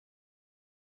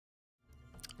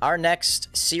Our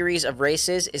next series of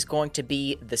races is going to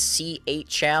be the C8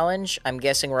 Challenge. I'm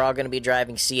guessing we're all going to be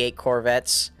driving C8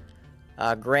 Corvettes.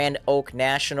 Grand Oak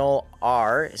National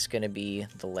R is going to be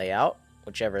the layout,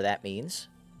 whichever that means.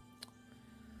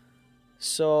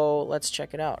 So let's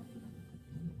check it out.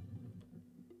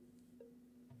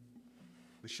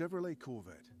 The Chevrolet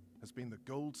Corvette has been the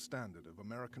gold standard of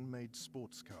American-made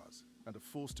sports cars and a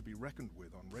force to be reckoned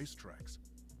with on racetracks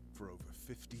for over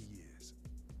 50 years.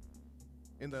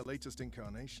 In their latest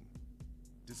incarnation,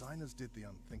 designers did the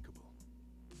unthinkable,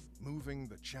 moving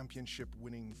the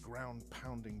championship-winning,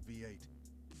 ground-pounding V8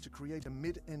 to create a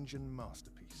mid-engine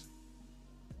masterpiece.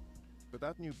 But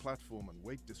that new platform and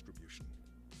weight distribution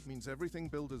means everything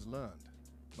builders learned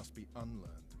must be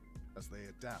unlearned as they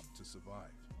adapt to survive.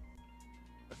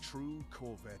 A true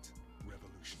Corvette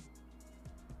revolution.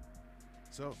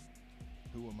 So,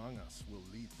 who among us will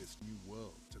lead this new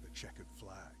world to the checkered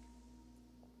flag?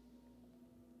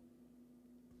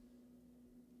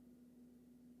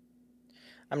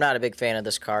 I'm not a big fan of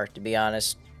this car, to be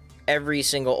honest. Every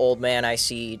single old man I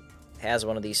see has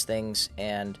one of these things,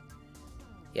 and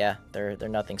yeah, they're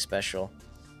nothing special.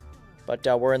 But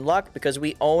we're in luck because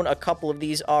we own a couple of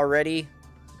these already,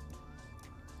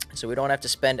 so we don't have to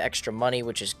spend extra money,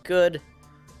 which is good.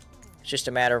 It's just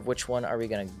a matter of which one are we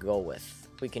going to go with.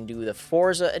 We can do the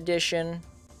Forza edition,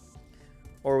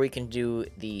 or we can do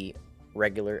the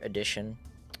regular edition.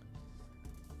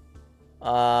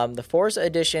 The Forza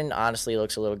edition honestly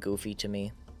looks a little goofy to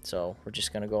me, so we're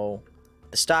just going to go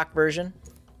the stock version.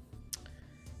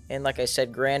 And like I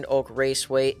said, Grand Oak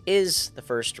Raceway is the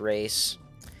first race.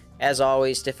 As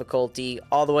always, difficulty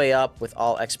all the way up with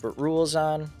all expert rules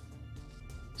on.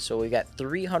 So we got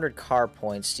 300 car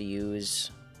points to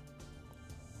use.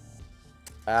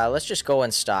 Let's just go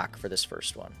in stock for this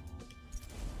first one.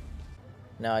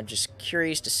 Now, I'm just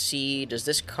curious to see, does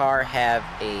this car have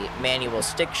a manual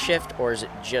stick shift, or is it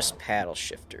just paddle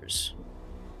shifters?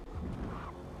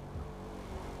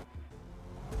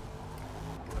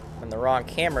 I'm in the wrong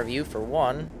camera view for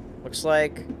one. Looks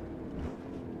like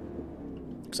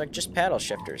just paddle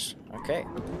shifters. Okay.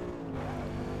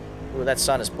 Ooh, that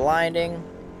sun is blinding.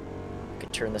 I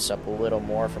could turn this up a little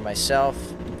more for myself.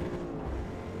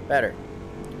 Better.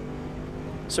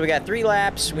 So we got 3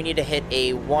 laps. We need to hit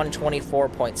a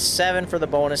 124.7 for the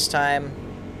bonus time.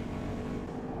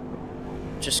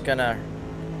 Just gonna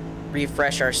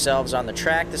refresh ourselves on the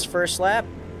track this first lap.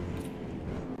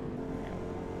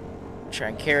 Try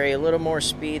and carry a little more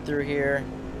speed through here.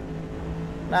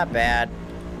 Not bad.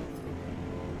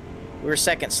 We were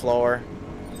second slower,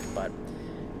 but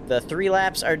the 3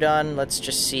 laps are done. Let's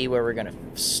just see where we're gonna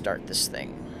start this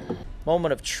thing.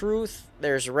 Moment of truth.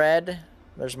 There's red.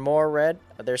 There's more red.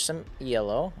 There's some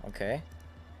yellow. Okay.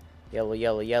 Yellow,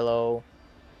 yellow, yellow.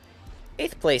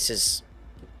 8th place is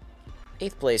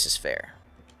fair.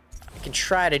 I can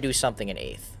try to do something in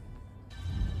 8th.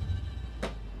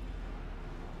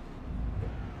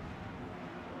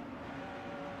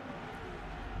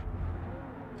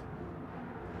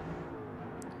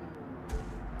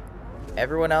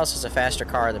 Everyone else has a faster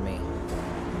car than me.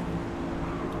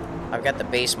 I've got the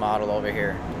base model over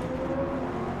here.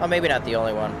 Oh, maybe not the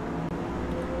only one.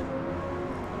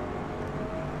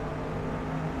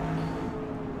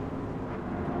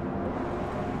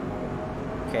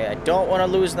 Okay, I don't want to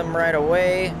lose them right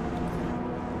away.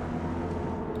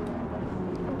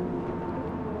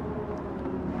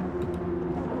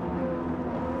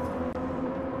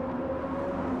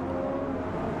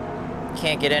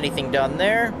 Can't get anything done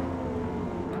there.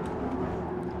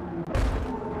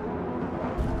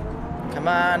 Come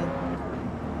on.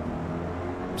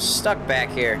 I'm stuck back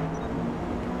here.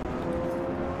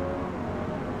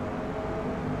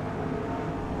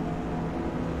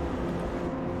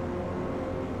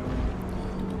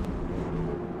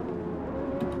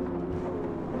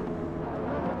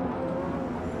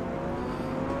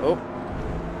 Oh.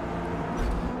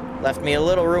 Left me a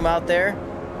little room out there.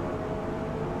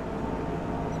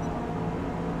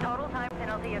 Total time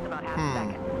penalty is about half a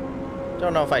second.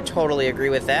 Don't know if I totally agree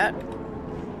with that.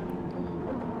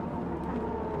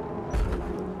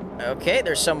 Okay,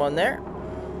 there's someone there.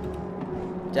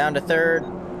 Down to 3rd.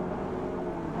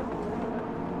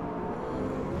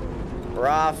 We're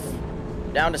off.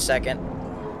 Down to 2nd.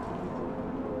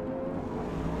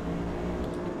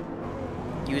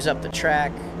 Use up the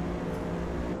track.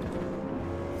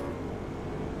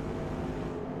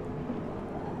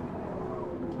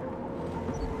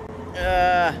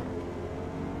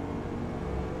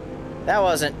 That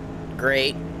wasn't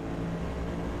great.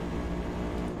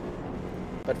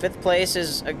 But 5th place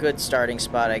is a good starting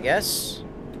spot, I guess.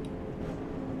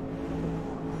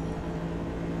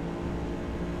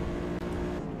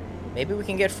 Maybe we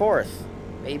can get 4th.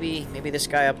 Maybe this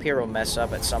guy up here will mess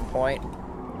up at some point.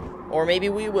 Or maybe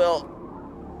we will.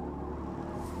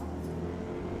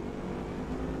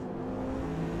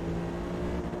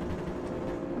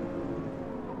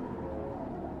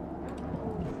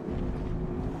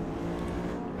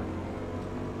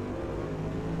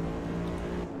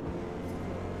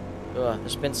 Ugh,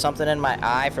 there's been something in my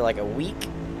eye for like a week.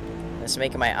 And it's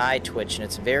making my eye twitch, and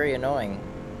it's very annoying.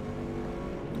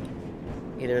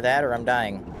 Either that or I'm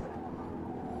dying.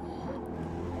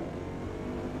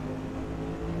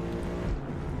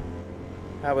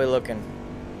 How are we looking?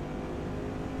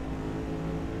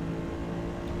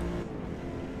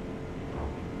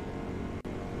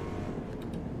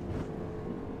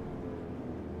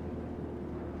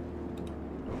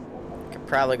 Could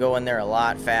probably go in there a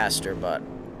lot faster, but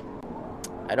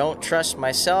I don't trust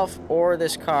myself or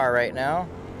this car right now.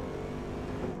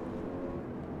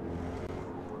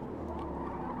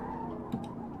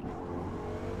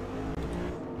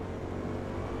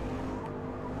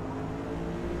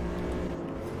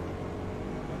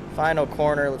 Final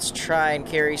corner, let's try and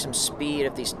carry some speed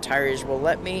if these tires will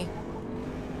let me.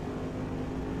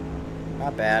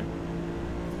 Not bad.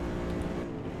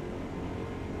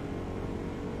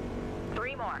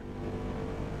 3 more.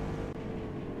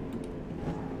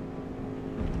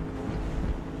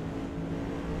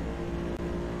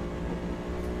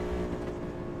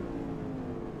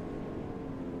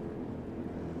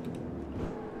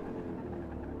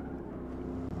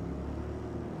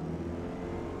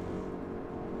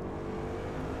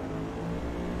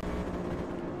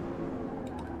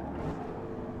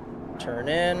 Turn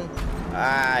in.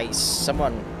 Ah,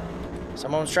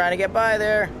 someone's trying to get by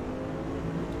there.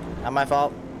 Not my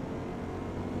fault.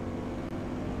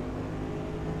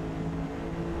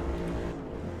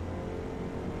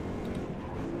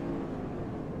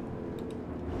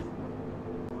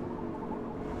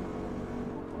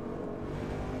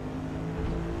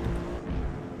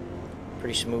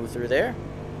 Pretty smooth through there.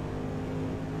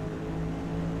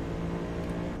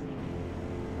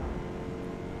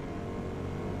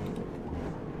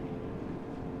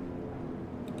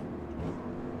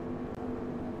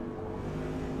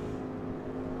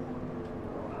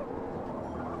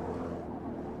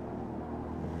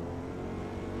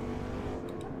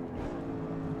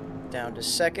 Down to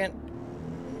second.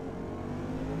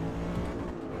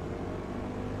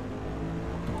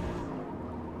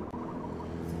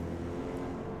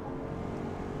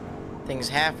 Thing's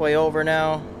halfway over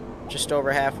now. Just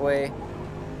over halfway.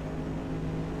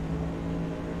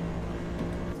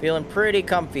 Feeling pretty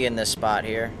comfy in this spot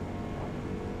here.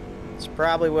 It's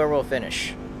probably where we'll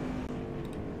finish.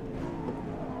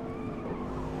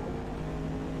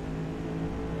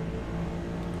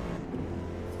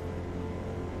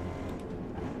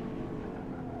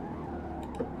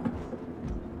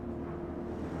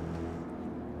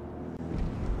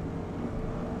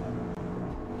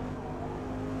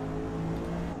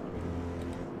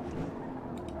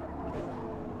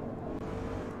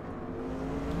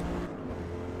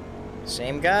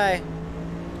 Same guy.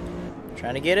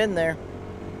 Trying to get in there.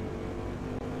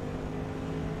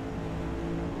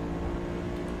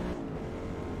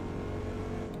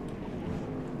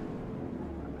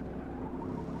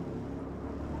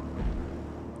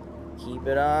 Keep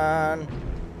it on.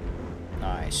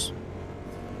 Nice.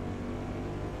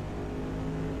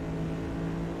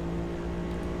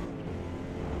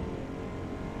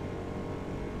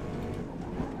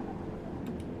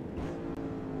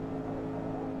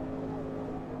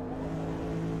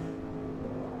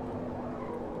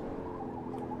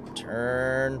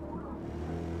 Turn.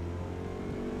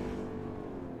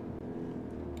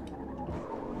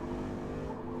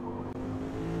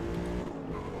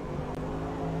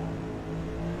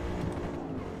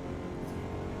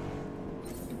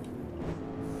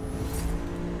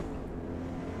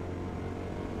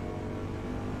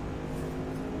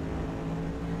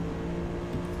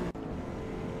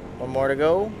 One more to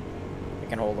go. We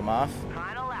can hold them off.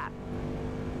 Final lap.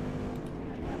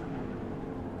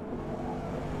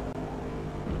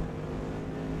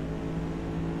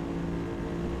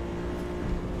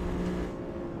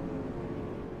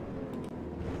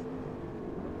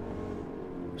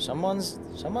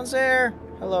 Someone's there.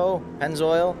 Hello,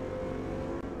 Pennzoil.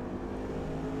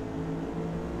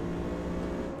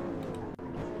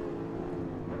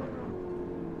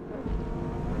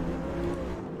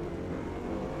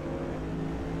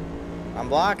 I'm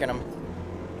blocking him.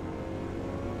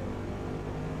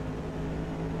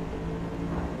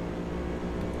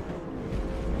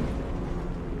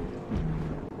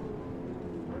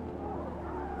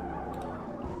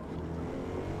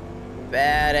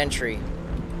 Bad entry.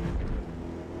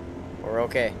 we're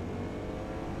okay.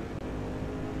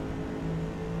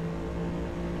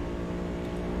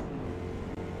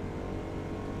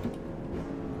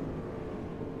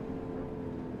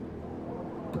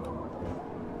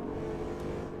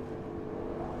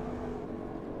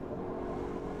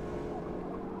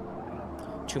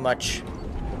 Too much.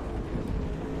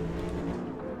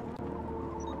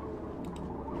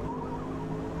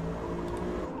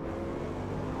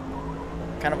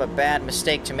 Kind of a bad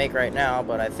mistake to make right now,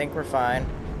 but I think we're fine.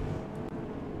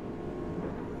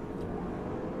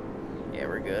 Yeah,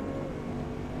 we're good.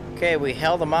 Okay, we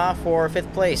held them off for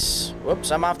 5th place.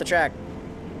 Whoops, I'm off the track.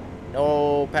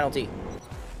 No penalty.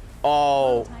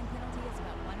 Oh. Time penalty is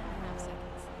about 1.5 seconds.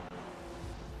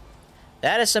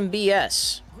 That is some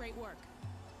BS. Great work.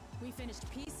 We finished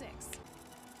P6.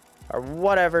 Or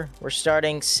whatever. We're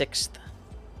starting 6th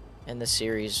in the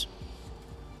series.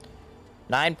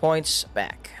 9 points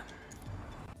back.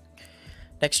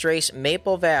 Next race,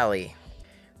 Maple Valley.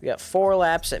 We got 4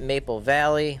 laps at Maple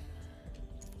Valley.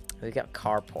 We got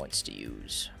car points to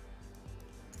use.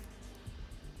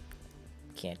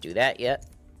 Can't do that yet.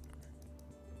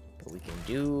 But we can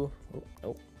do... Oh,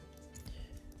 nope.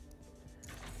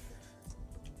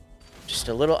 Just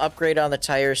a little upgrade on the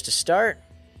tires to start.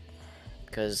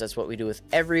 Because that's what we do with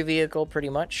every vehicle, pretty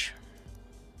much.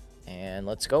 And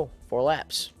let's go. 4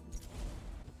 laps.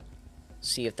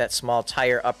 See if that small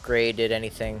tire upgrade did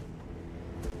anything.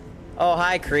 Oh,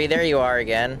 hi, Cree. There you are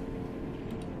again.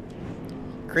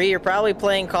 Cree, you're probably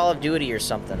playing Call of Duty or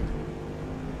something.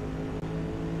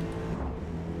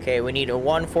 Okay, we need a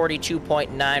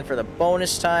 142.9 for the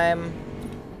bonus time.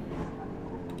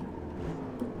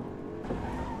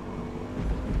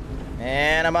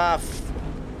 And I'm off.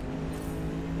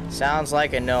 Sounds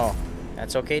like a no.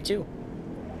 That's okay, too.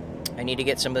 I need to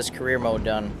get some of this career mode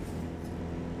done.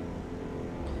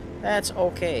 That's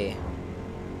okay.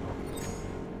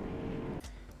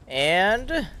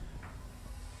 And...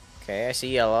 okay, I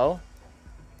see yellow.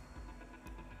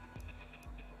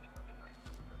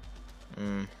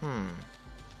 Mm-hmm.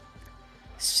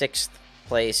 6th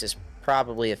place is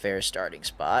probably a fair starting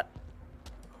spot.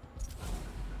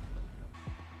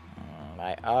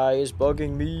 My eye is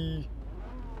bugging me.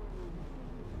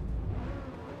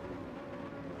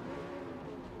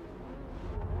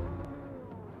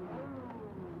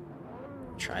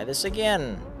 Try this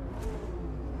again.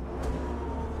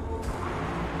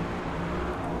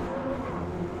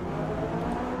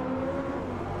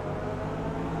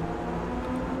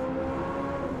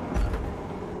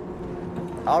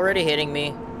 Already hitting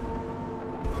me.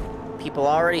 People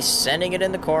already sending it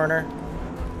in the corner.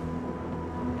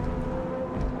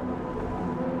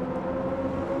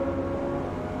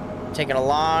 Taking a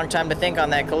long time to think on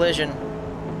that collision.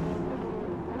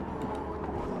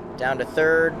 Down to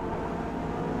 3rd.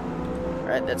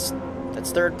 Alright, that's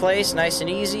 3rd place, nice and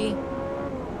easy.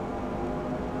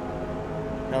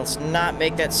 Now let's not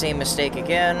make that same mistake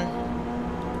again.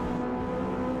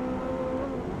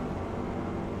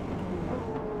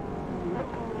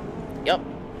 Yep.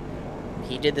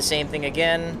 He did the same thing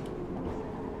again.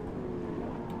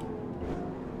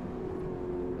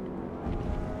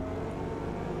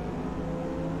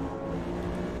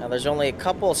 Now there's only a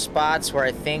couple of spots where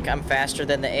I think I'm faster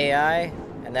than the AI,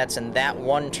 and that's in that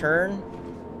one turn.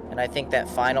 And I think that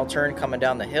final turn coming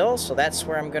down the hill, so that's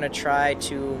where I'm going to try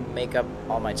to make up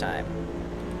all my time.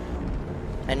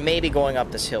 And maybe going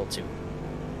up this hill, too.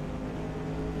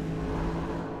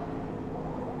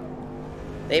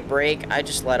 They brake, I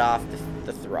just let off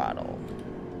the throttle.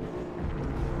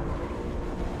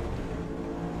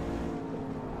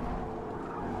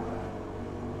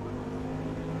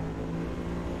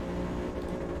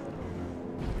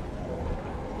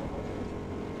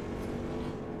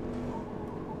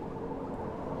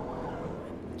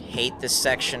 Hate this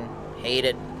section. Hate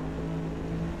it.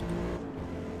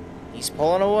 He's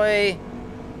pulling away.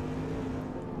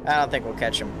 I don't think we'll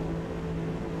catch him.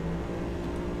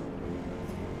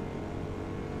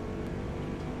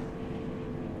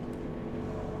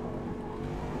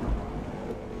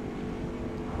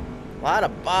 A lot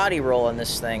of body roll in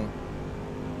this thing.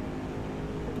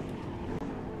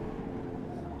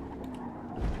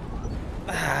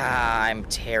 Ah, I'm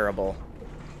terrible.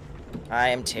 I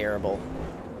am terrible.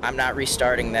 I'm not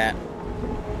restarting that.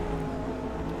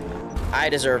 I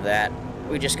deserve that.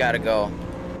 We just gotta go.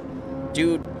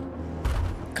 Dude,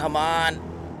 come on.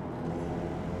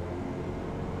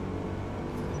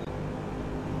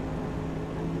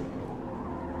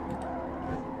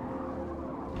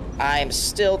 I'm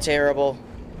still terrible.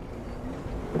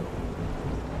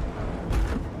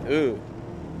 Ooh.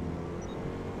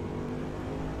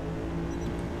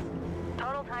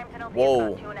 Total time time penalty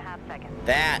Whoa. is about 2.5 seconds.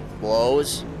 That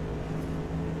blows.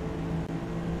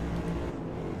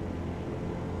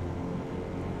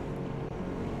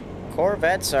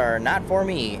 Corvettes are not for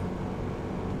me.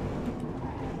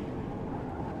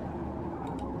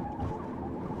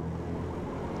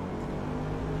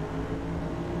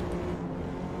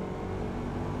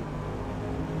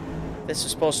 This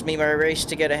is supposed to be my race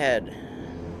to get ahead,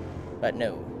 but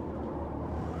no.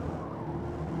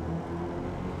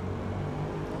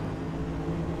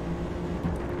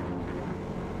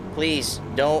 Please,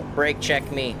 don't brake check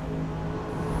me.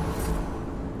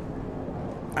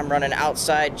 I'm running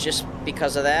outside just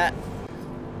because of that.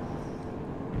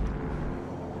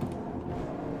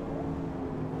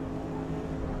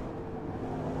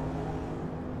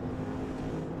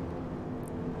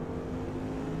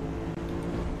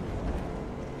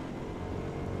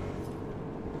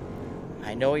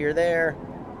 I know you're there.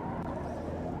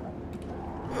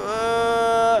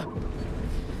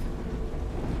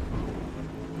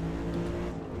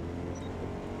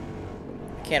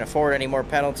 Can't afford any more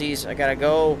penalties. I gotta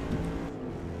go.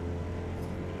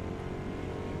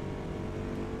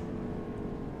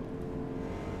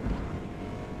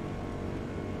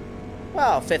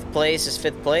 Well, 5th place is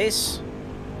 5th place.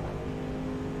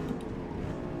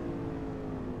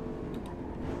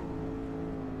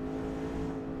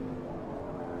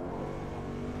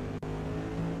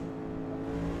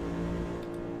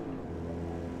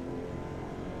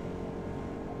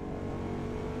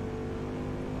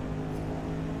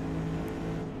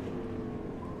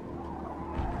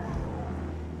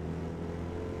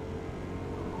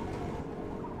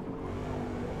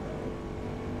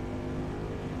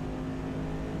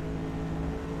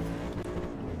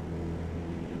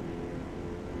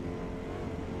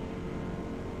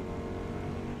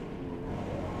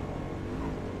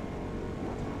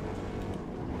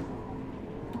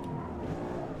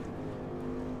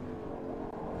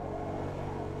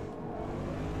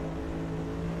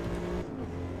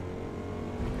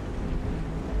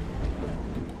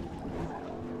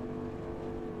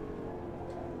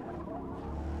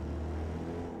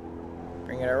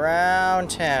 Bring it around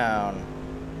town.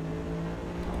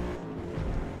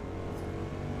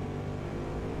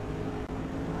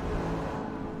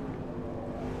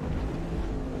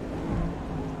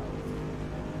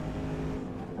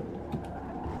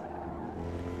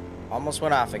 Almost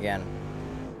went off again.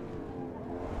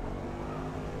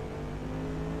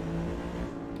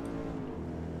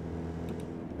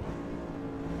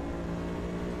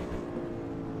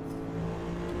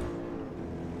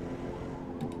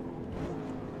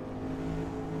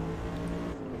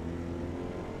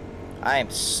 I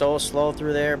am so slow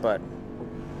through there, but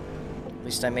at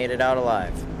least I made it out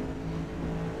alive.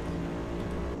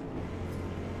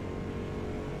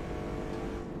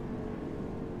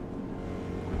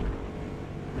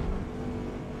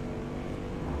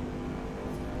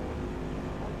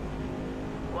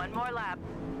 One more lap.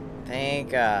 Thank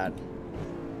God.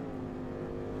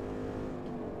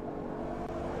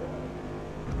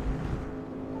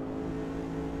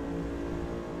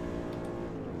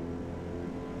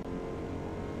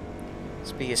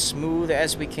 Let's be as smooth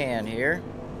as we can here.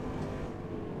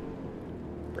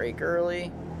 Brake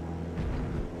early.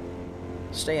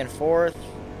 Stay in 4th.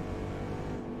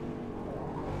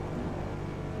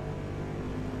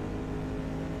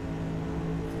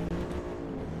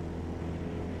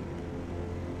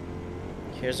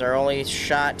 Here's our only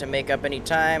shot to make up any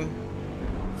time.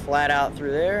 Flat out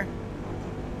through there.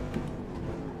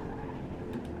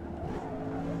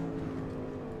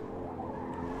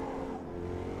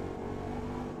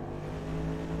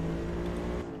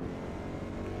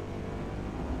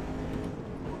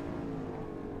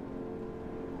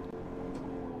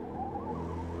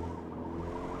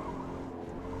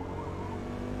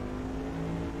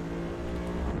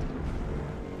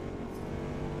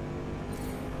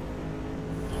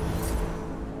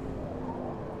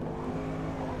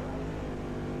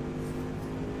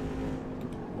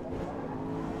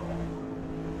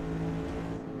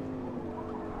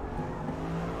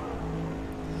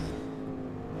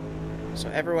 So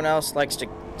everyone else likes to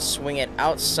swing it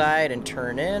outside and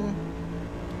turn in.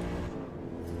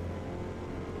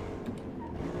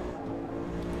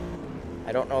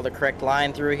 I don't know the correct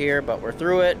line through here, but we're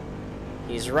through it.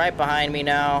 He's right behind me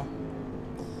now.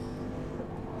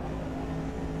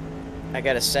 I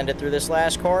gotta send it through this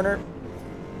last corner.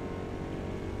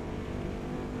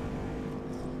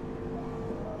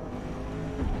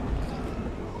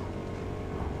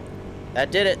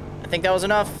 That did it. I think that was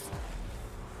enough.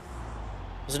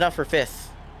 It was enough for 5th.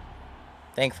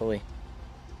 Thankfully.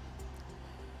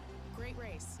 Great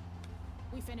race.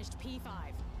 We finished P5.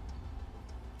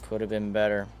 Could have been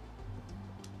better.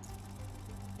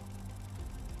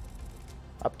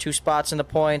 Up 2 spots in the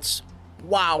points.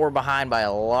 Wow, we're behind by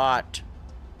a lot.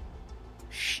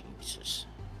 Jesus.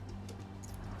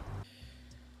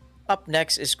 Up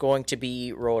next is going to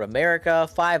be Road America.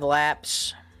 5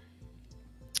 laps.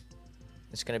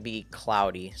 It's going to be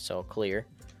cloudy, so clear.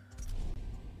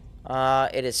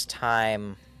 It is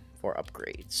time for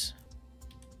upgrades.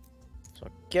 So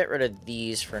get rid of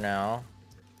these for now.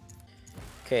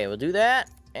 Okay, we'll do that.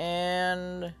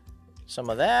 And some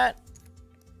of that.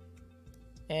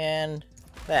 And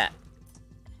that.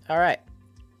 Alright.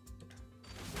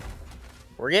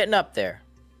 We're getting up there.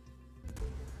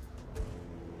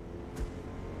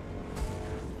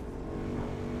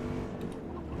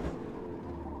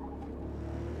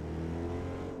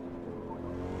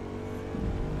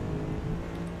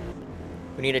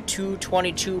 We need a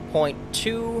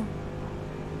 222.2.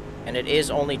 And it is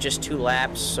only just 2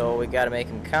 laps, so we gotta make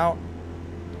them count.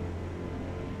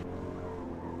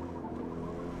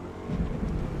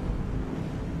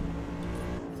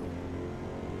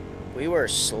 We were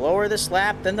slower this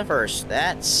lap than the first.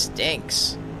 That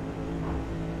stinks.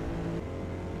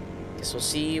 Guess we'll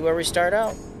see where we start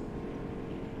out.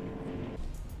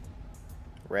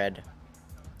 Red.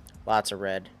 Lots of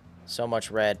red. So much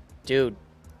red. Dude.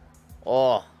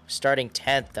 Oh, starting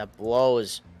 10th. That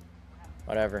blows.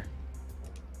 Whatever.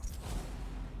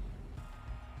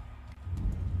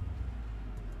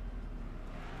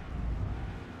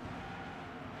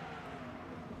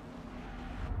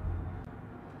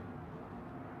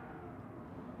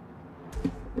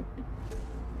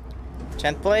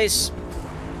 Tenth place.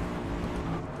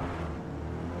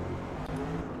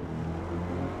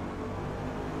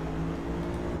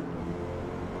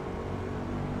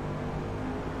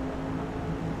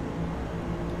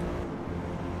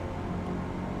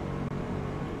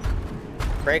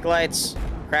 Brake lights.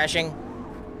 Crashing.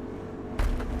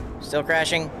 Still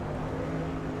crashing.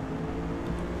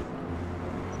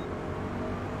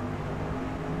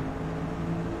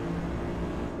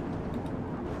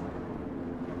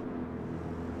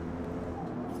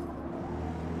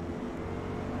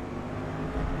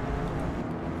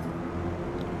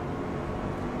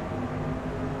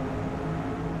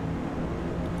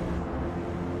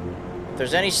 If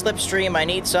there's any slipstream, I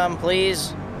need some,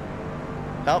 please.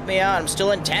 Help me out, I'm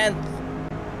still in 10th.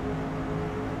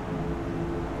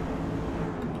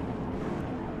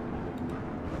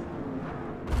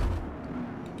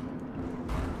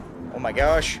 Oh my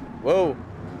gosh. Whoa.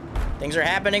 Things are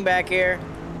happening back here.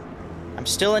 I'm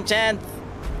still in 10th.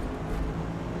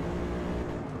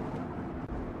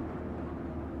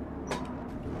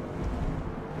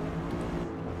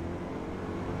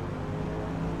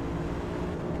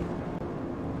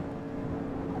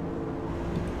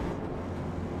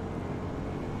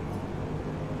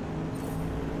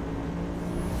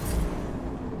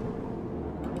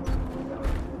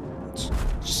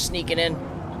 Sneaking in.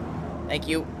 Thank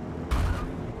you.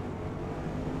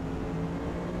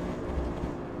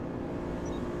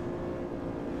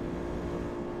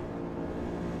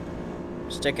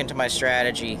 Sticking to my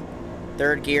strategy.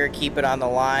 3rd gear, keep it on the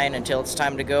line until it's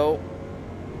time to go.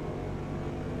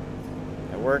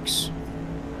 It works.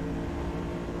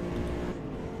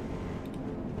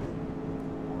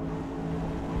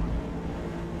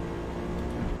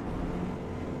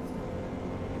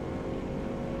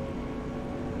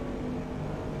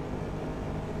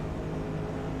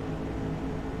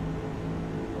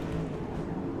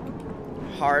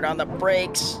 Hard on the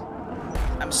brakes.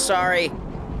 I'm sorry.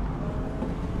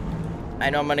 I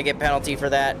know I'm gonna get penalty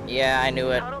for that. Yeah, I knew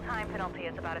it. Total time penalty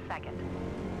is about a second.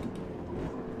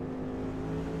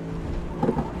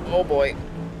 Oh boy.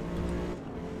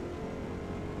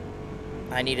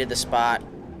 I needed the spot.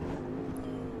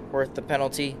 Worth the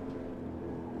penalty.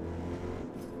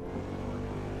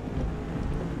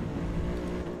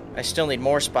 I still need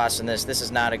more spots than this. This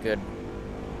is not a good...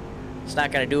 It's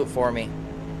not gonna do it for me.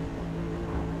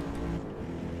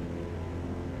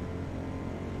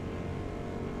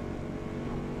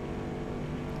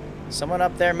 Someone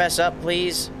up there mess up,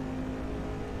 please.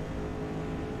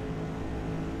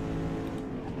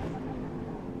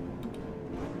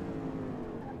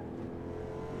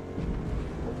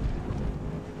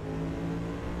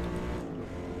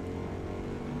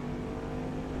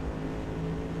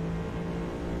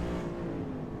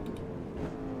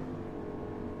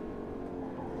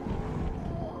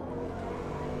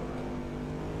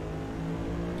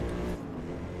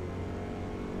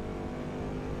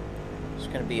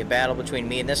 It's gonna be a battle between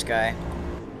me and this guy.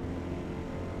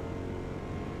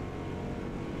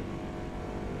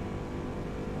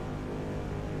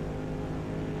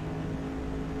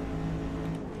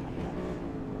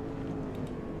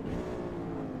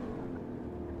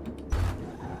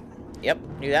 Yep,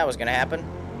 knew that was gonna happen.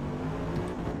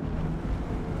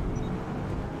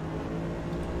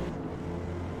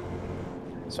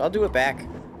 So I'll do it back.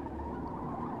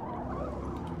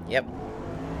 Yep.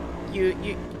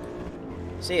 You...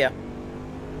 See ya.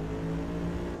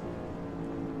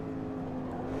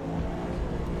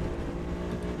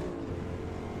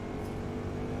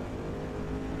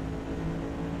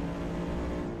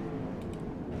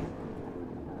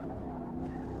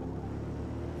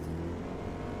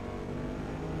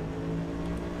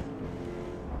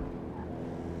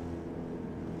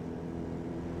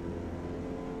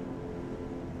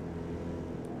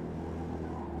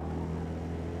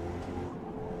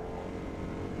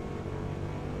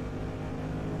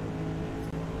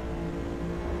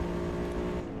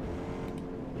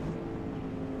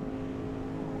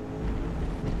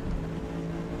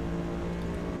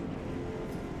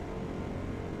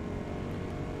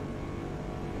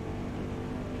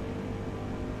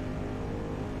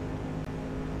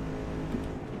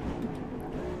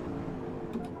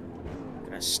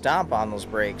 Stomp on those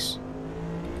brakes.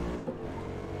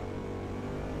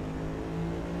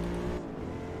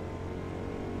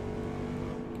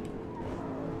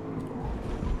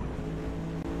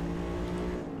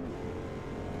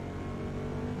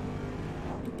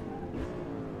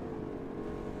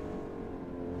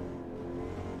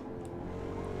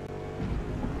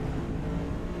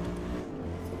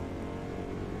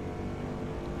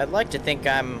 I'd like to think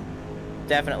I'm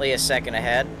definitely a second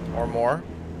ahead or more.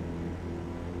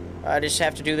 I just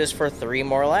have to do this for 3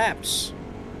 more laps.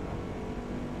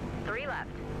 3 left.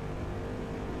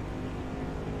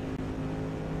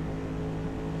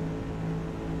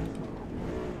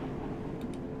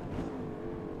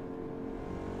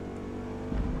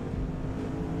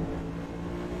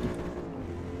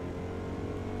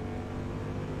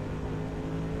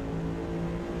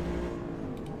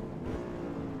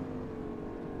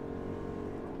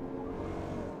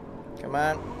 Come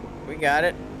on, we got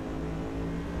it.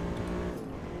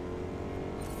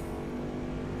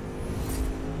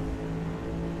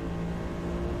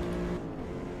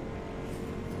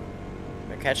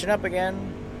 Catching up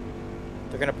again.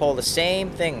 They're gonna pull the same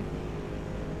thing.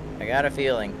 I got a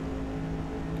feeling.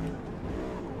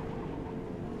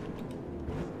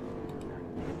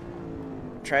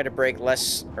 Try to brake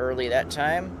less early that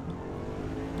time.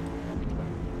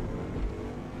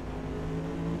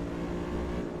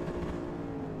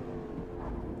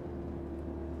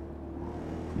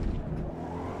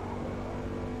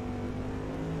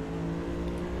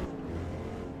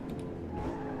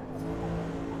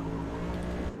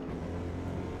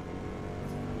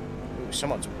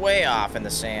 Someone's way off in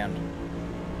the sand.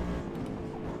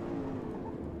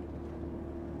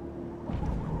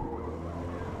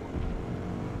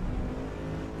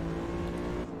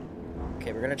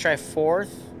 Okay, we're gonna try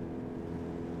 4th.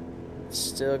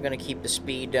 Still gonna keep the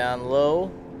speed down low.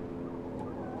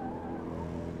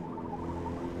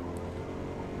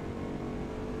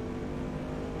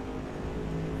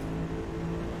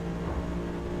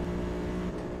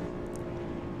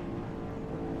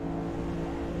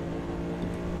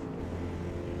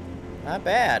 Not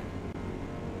bad.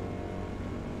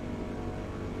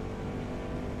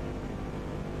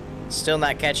 Still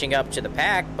not catching up to the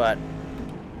pack, but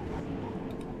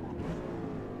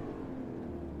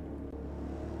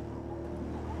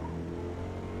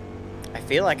I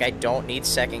feel like I don't need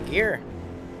 2nd gear.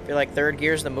 I feel like 3rd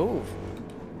gear's the move.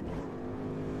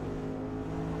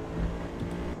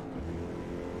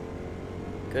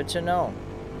 Good to know.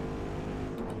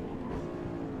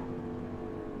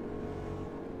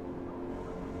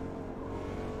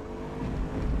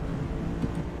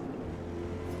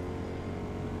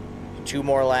 Two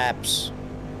more laps.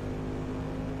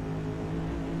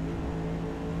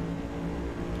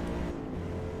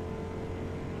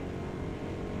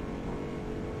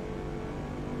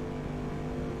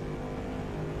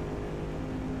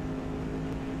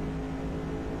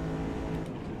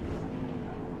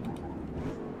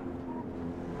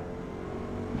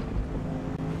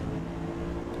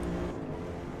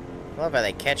 I love how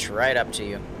they catch right up to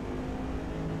you.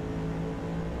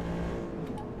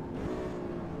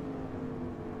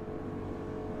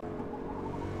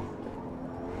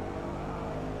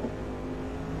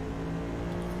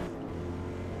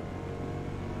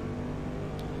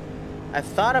 I've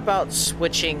thought about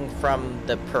switching from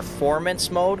the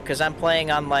performance mode, because I'm playing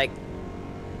on, like,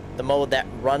 the mode that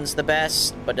runs the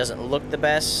best, but doesn't look the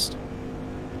best.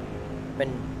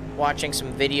 Been watching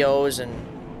some videos and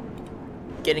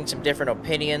getting some different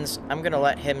opinions. I'm gonna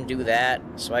let him do that,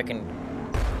 so I can...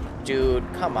 Dude,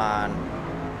 come on.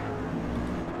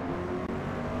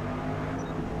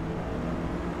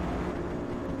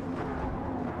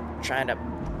 trying to...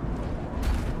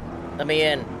 Let me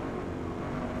in.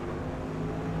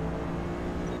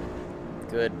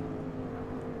 Good.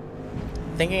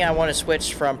 Thinking I want to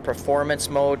switch from performance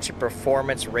mode to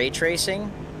performance ray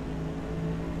tracing.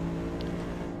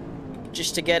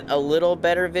 Just to get a little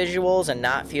better visuals and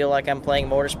not feel like I'm playing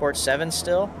Motorsport 7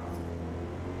 still.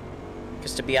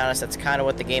 Because to be honest, that's kind of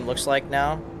what the game looks like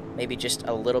now. Maybe just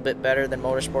a little bit better than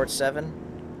Motorsport 7.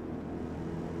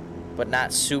 But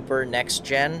not super next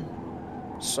gen.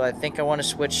 So I think I want to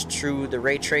switch to the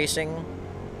ray tracing.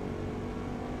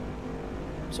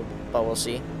 So, but we'll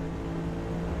see.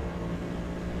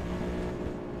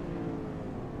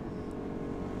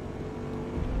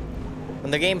 When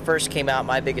the game first came out,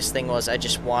 my biggest thing was I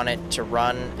just want it to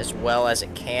run as well as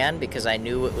it can because I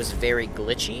knew it was very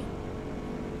glitchy.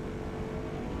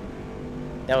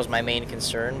 That was my main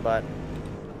concern, but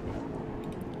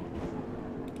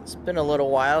it's been a little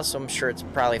while, so I'm sure it's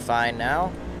probably fine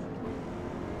now.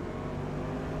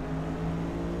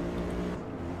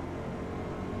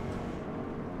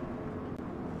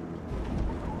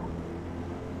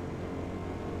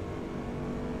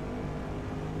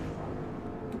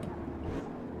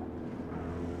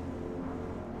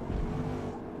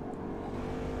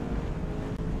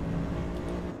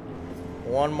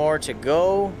 One more to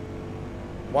go.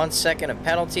 1 second of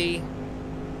penalty.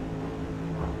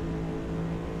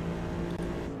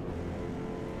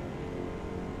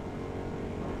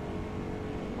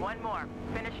 One more.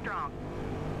 Finish strong.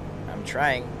 I'm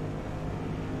trying.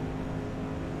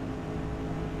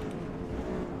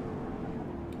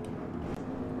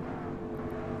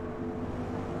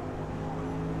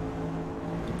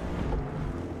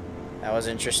 That was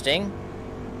interesting.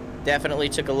 Definitely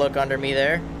took a look under me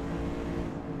there.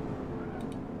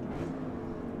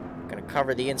 Gonna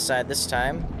cover the inside this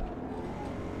time.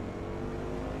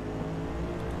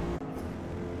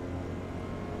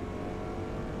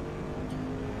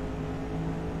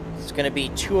 It's gonna be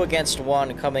 2 against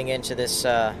 1 coming into this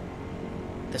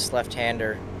this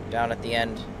left-hander down at the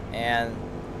end, and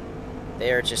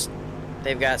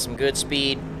they've got some good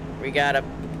speed. We gotta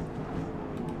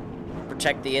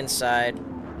protect the inside.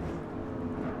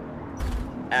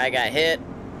 I got hit.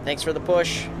 Thanks for the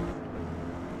push.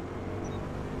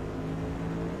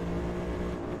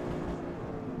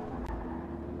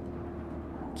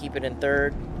 Keep it in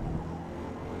third.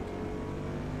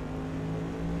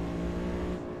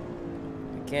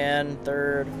 Again,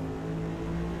 third.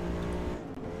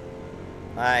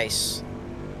 Nice.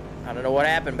 I don't know what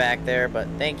happened back there, but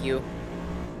thank you.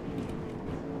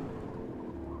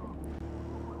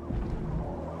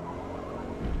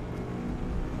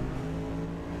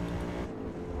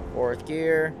 Fourth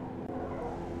gear.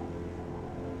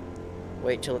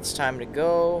 Wait till it's time to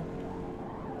go.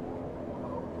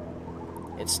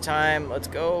 It's time. Let's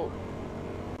go.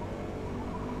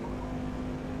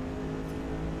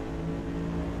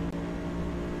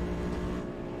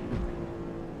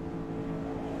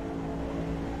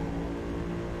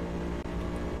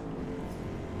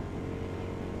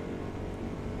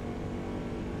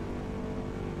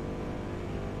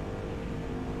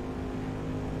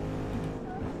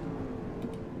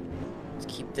 Let's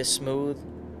keep this smooth.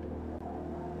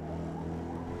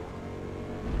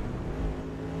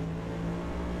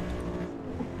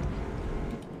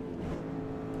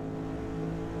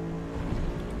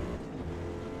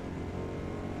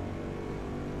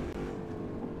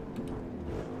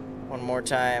 One more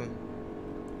time.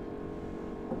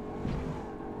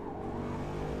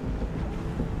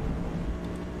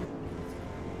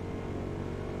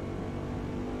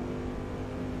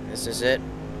 This is it.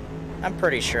 I'm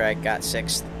pretty sure I got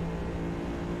 6th.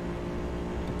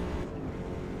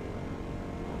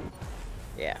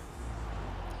 Yeah.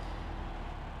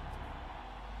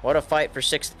 What a fight for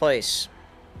 6th place.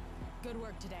 Good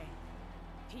work today.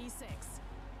 P6.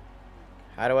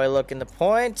 How do I look in the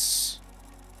points?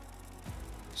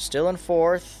 Still in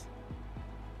 4th.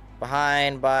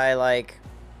 Behind by like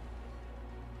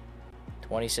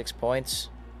 26 points.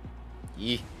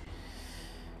 Yee.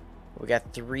 We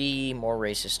got 3 more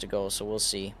races to go, so we'll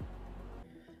see.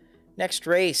 Next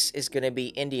race is going to be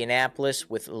Indianapolis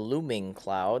with looming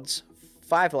clouds.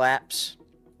 5 laps.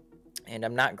 And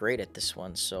I'm not great at this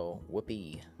one, so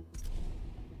whoopee.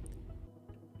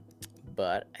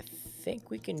 But I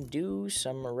think we can do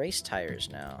some race tires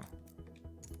now.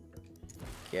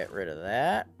 Get rid of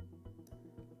that.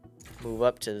 Move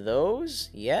up to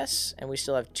those. Yes. And we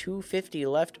still have 250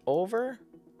 left over.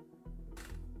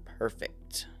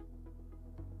 Perfect.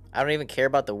 I don't even care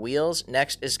about the wheels.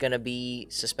 Next is going to be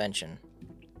suspension.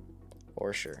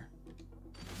 For sure.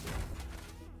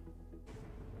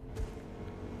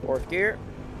 4th gear.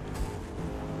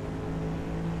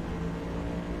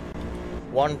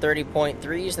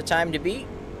 1:30.3 is the time to beat.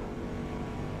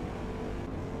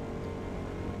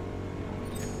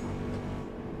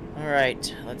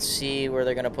 Alright, let's see where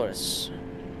they're gonna put us.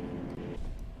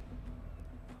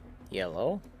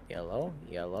 Yellow, yellow,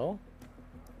 yellow.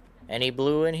 Any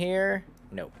blue in here?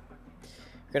 Nope.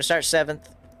 We're gonna start 7th.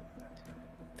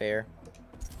 Fair.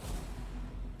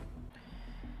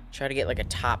 Try to get like a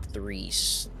top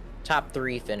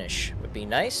 3 finish would be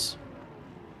nice.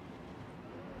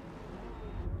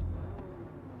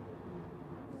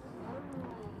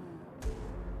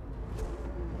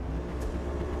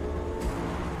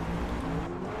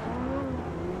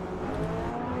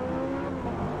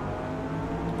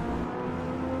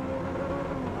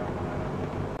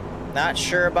 Not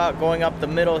sure about going up the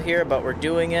middle here, but we're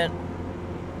doing it.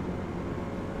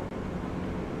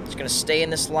 Just gonna stay in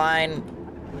this line.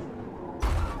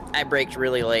 I braked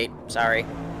really late. Sorry.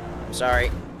 I'm sorry.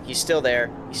 He's still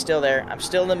there. He's still there. I'm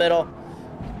still in the middle.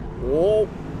 Whoa.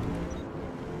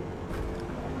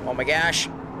 Oh my gosh.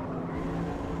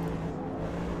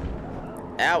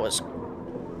 That was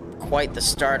quite the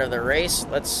start of the race.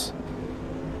 Let's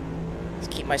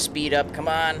keep my speed up. Come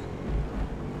on.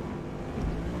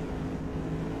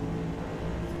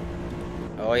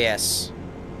 Oh, yes.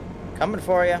 Coming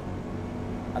for you.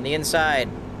 On the inside.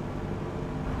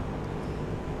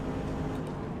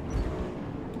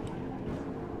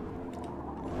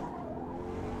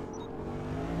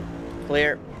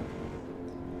 Clear.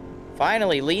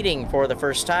 Finally leading for the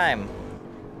first time,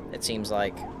 it seems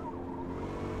like.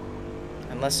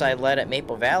 Unless I led at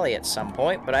Maple Valley at some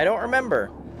point, but I don't remember.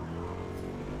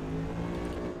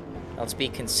 Let's be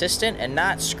consistent and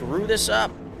not screw this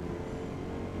up.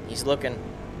 He's looking.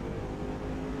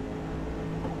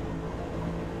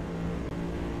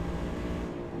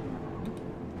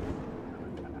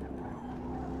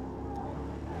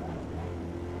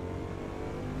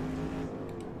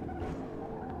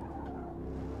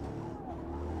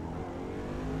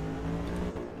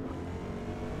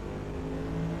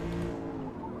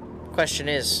 Question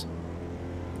is,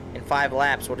 in 5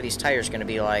 laps, what are these tires going to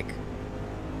be like?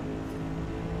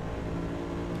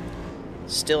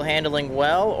 Still handling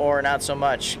well or not so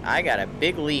much? I got a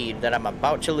big lead that I'm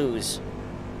about to lose.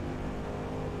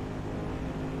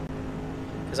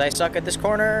 Because I suck at this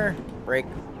corner. Brake.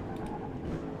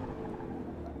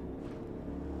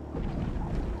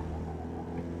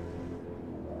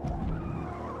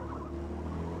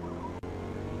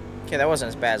 Okay, that wasn't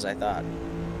as bad as I thought.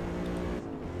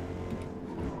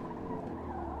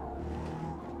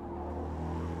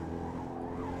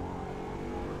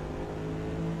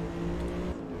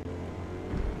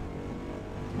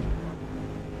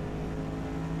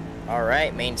 All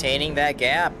right, maintaining that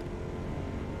gap.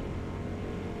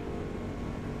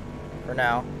 For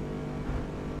now.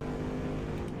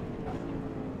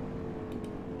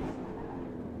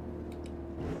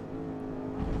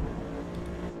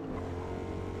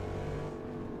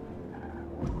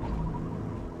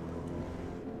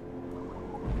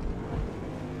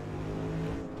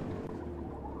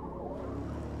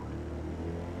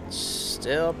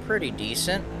 Still pretty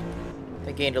decent.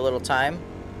 They gained a little time.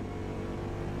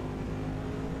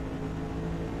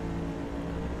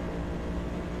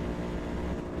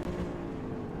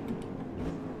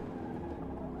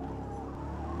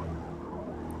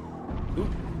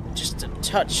 Just a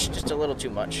touch, just a little too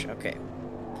much. Okay.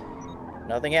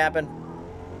 Nothing happened.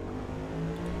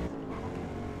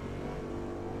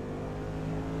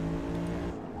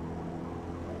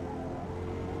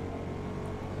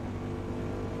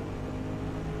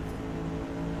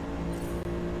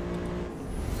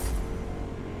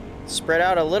 Spread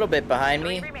out a little bit behind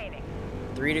me.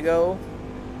 3 to go.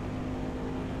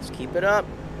 Let's keep it up.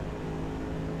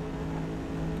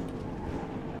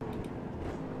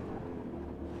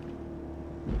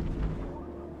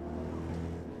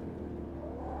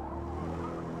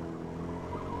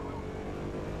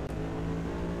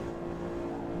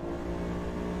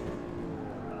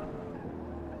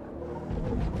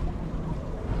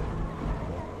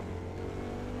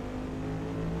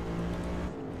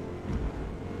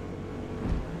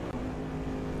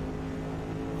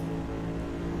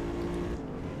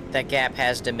 That gap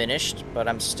has diminished, but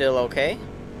I'm still okay.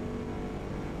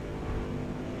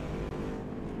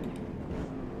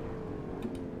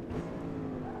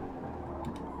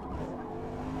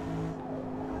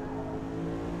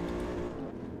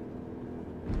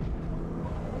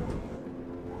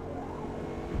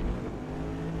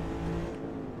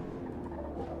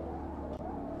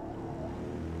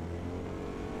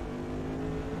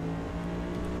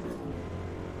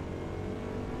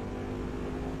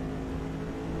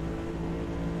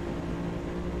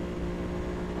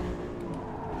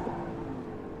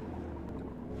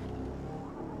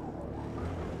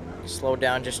 Slow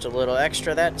down just a little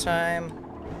extra that time.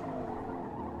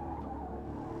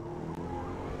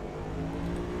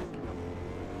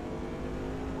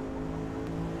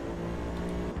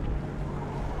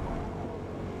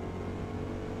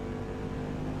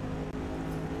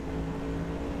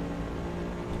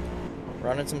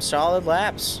 Running some solid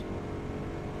laps.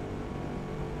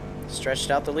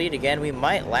 Stretched out the lead again. We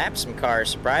might lap some cars,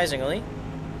 surprisingly.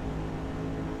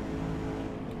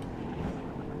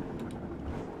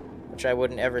 Which I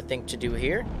wouldn't ever think to do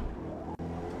here.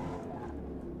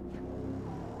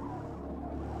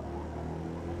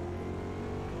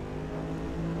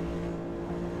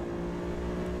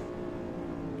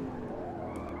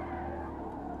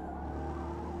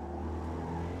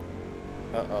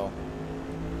 Uh-oh.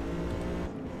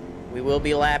 We will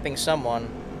be lapping someone.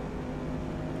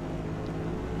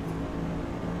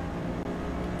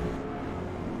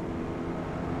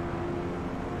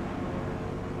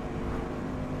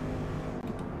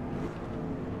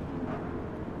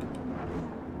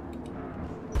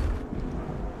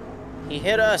 He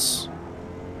hit us.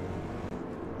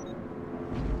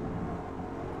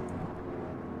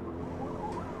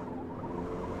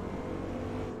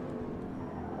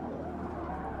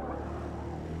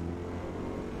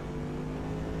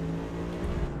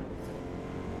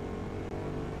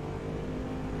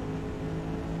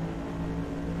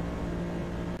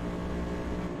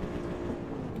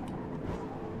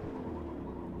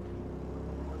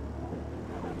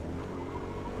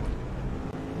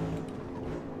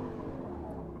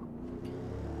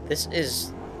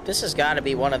 This has got to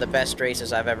be one of the best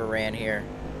races I've ever ran here.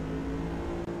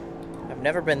 I've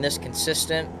never been this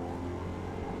consistent.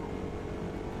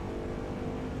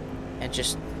 And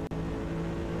just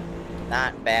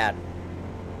not bad.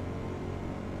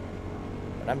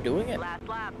 But I'm doing it. Last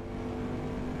lap.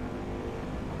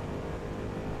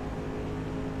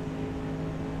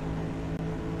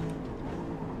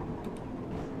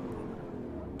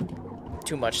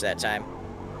 Too much that time.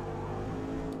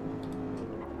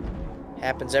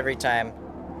 Happens every time.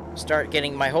 Start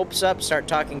getting my hopes up, start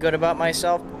talking good about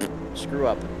myself, screw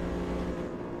up.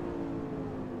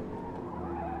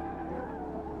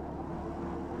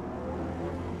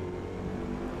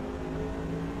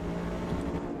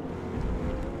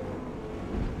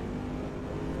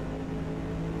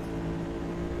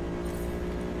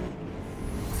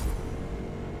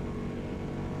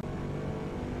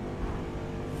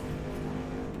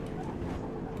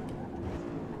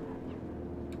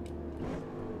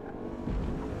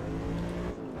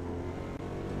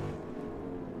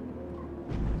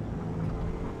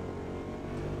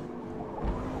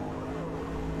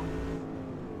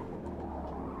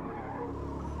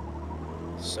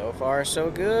 So far, so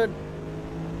good.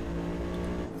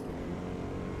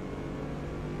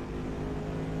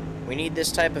 We need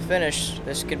this type of finish.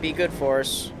 This could be good for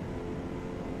us.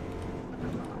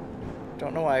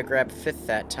 Don't know why I grabbed 5th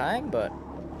that time, but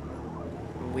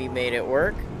we made it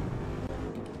work.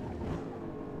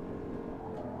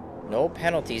 No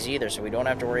penalties either, so we don't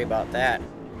have to worry about that.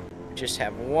 We just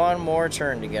have one more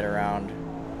turn to get around.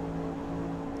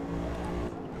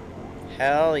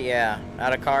 Hell yeah.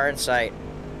 Not a car in sight.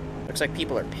 Looks like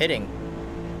people are pitting.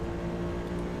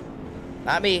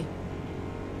 Not me.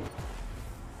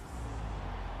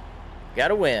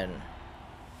 Gotta win.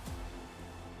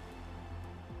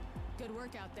 Good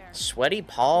work out there. Sweaty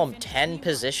palm, 10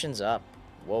 positions up.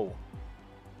 Whoa.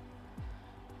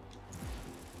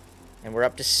 And we're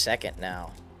up to 2nd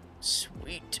now.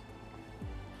 Sweet.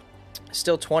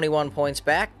 Still 21 points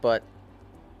back, but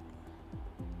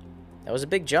that was a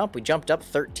big jump. We jumped up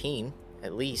 13,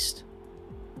 at least.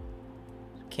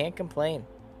 Can't complain.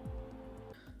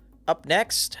 Up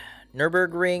next,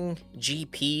 Nürburgring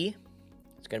GP.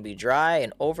 It's going to be dry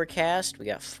and overcast. We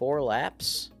got 4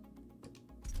 laps.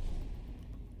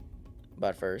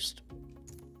 But first,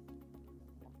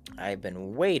 I've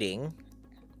been waiting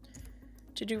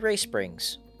to do race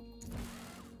springs.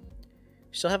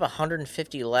 We still have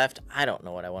 150 left. I don't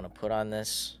know what I want to put on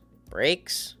this.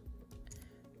 Brakes?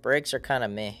 Brakes are kind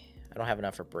of meh. I don't have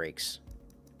enough for brakes.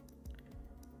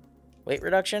 Weight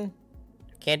reduction?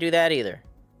 Can't do that either.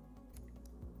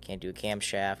 Can't do a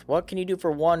camshaft. What can you do for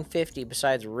 150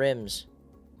 besides rims?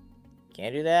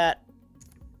 Can't do that.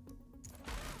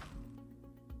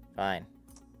 Fine.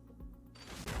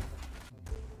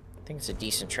 I think it's a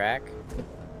decent track.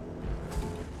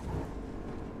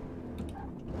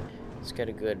 Let's get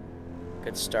a good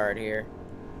start here.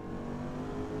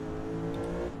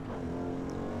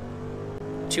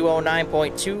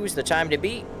 209.2 is the time to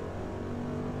beat.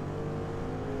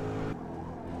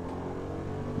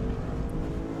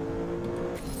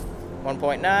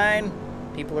 1.9.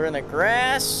 People are in the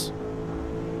grass.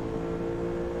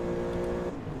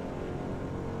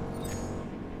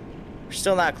 We're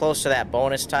still not close to that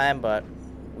bonus time, but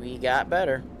we got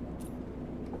better.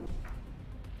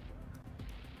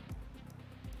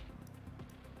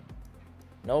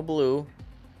 No blue,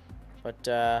 but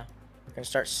we're gonna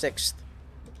start 6th.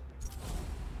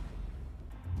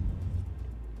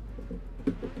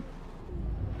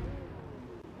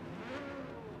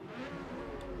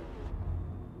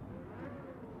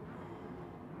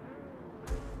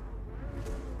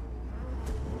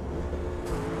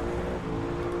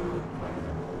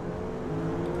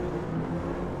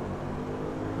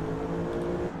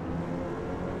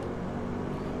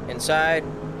 Inside,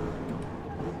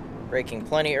 braking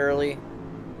plenty early,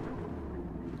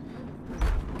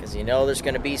 because you know there's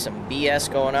going to be some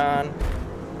BS going on.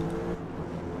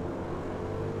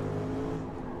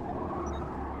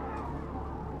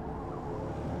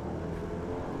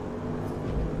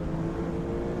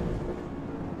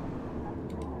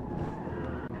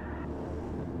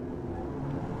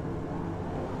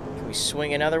 Can we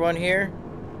swing another one here?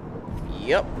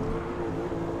 Yep.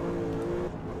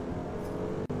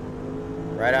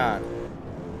 Right on.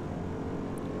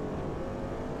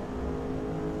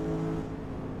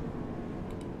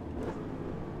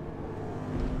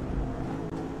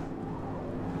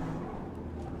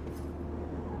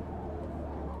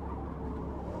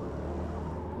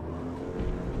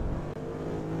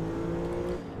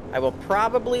 I will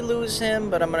probably lose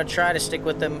him, but I'm going to try to stick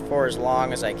with him for as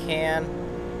long as I can.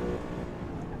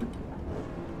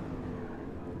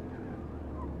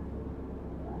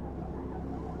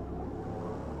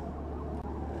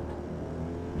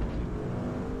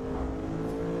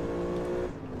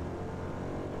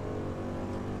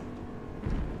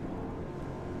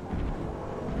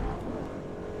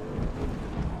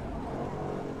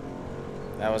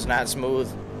 That was not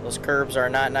smooth. Those curbs are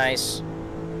not nice.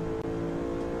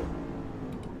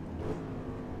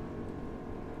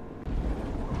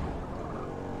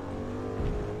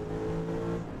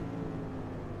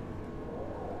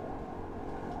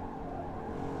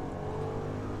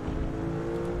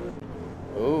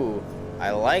 Ooh, I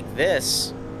like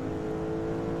this.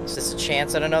 Is this a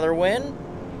chance at another win?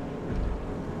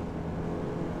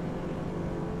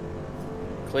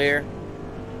 Clear.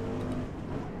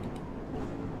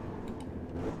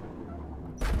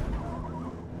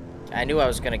 I knew I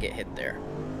was gonna get hit there.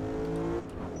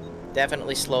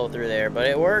 Definitely slow through there, but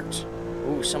it worked.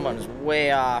 Ooh, someone's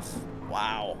way off.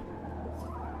 Wow.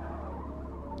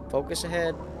 Focus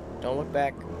ahead. Don't look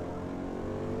back.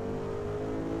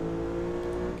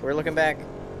 We're looking back.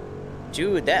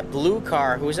 Dude, that blue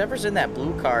car, whoever's in that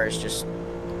blue car is just...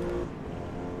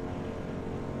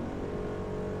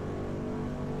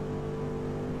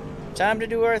 Time to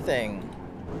do our thing.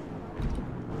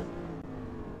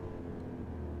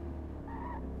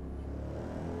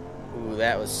 Ooh,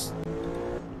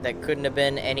 that couldn't have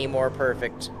been any more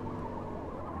perfect.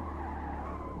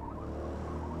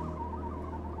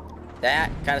 That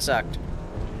kind of sucked.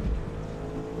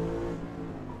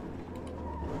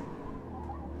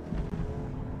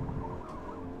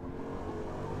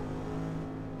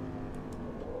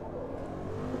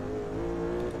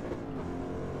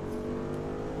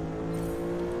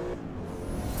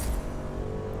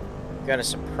 Got a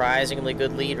surprisingly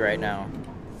good lead right now.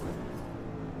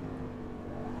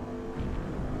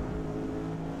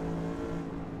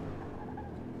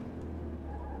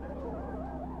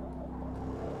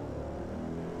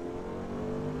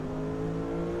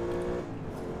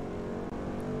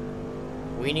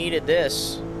 We needed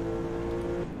this.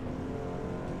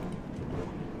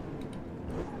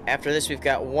 After this, we've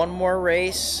got one more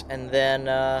race, and then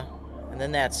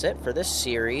that's it for this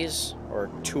series, or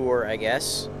tour, I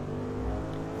guess.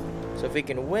 So if we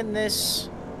can win this,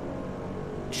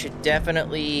 it should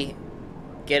definitely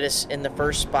get us in the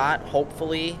first spot,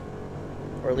 hopefully,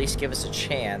 or at least give us a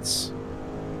chance.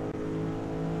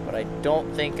 But I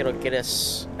don't think it'll get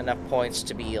us enough points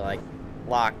to be, like,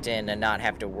 locked in and not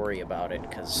have to worry about it,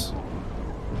 because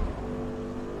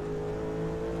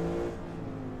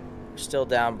we're still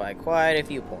down by quite a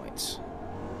few points.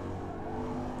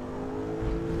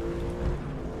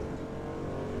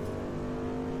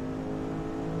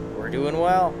 We're doing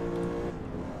well.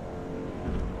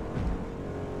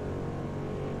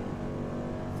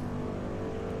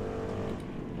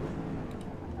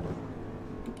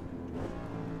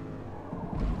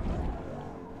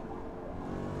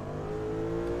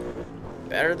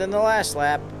 Better than the last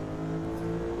lap.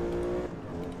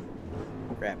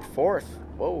 Grabbed 4th.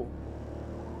 Whoa.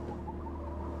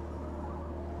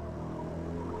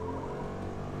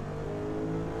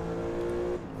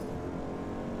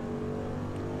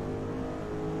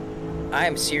 I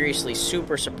am seriously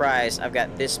super surprised I've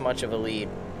got this much of a lead.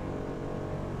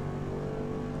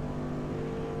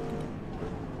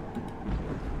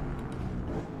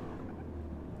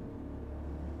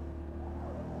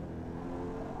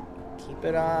 Keep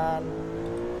it on.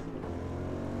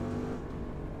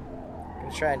 I'm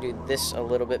gonna try and do this a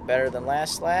little bit better than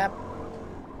last lap.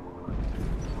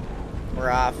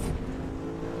 We're off.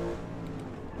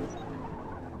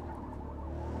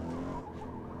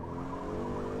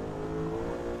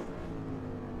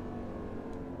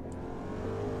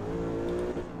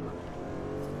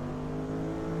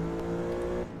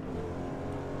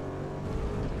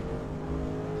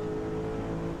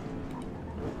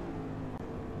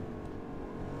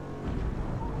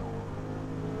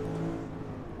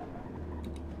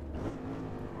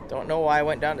 Don't know why I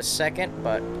went down to second,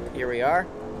 but here we are.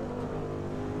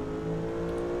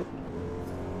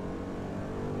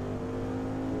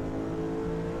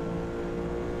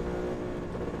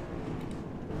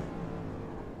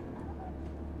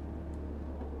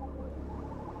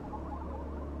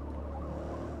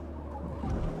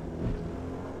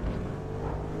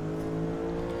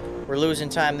 We're losing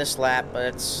time this lap, but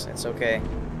it's okay.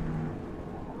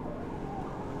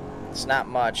 It's not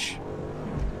much.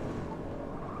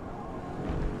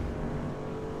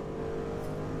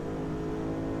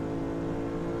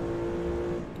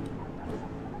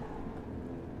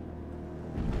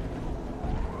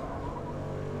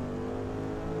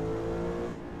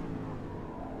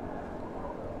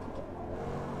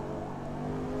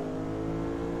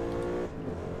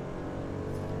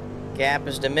 Gap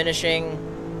is diminishing.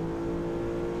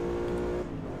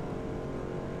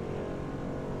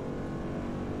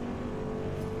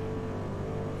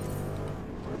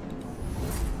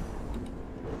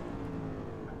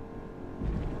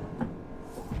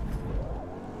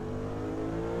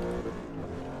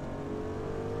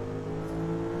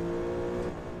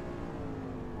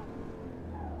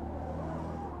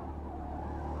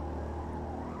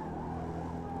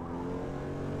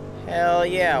 Hell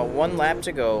yeah, 1 lap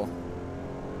to go.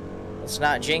 Let's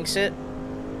not jinx it.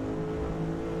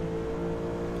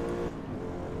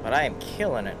 But I am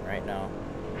killing it right now.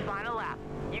 Final lap.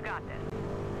 You got this.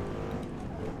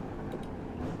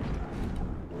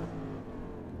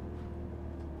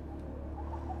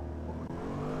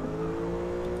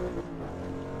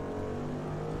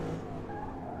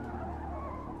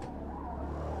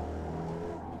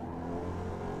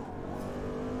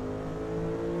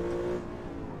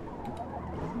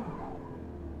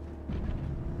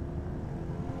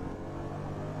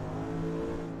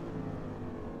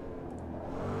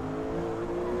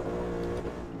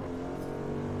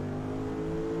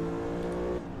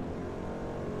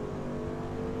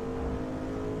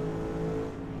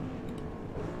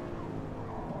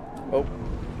 Oh.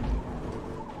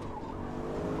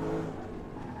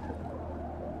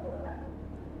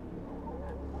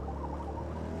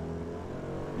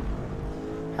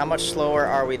 How much slower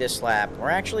are we this lap? We're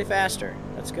actually faster.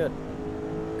 That's good.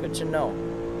 Good to know.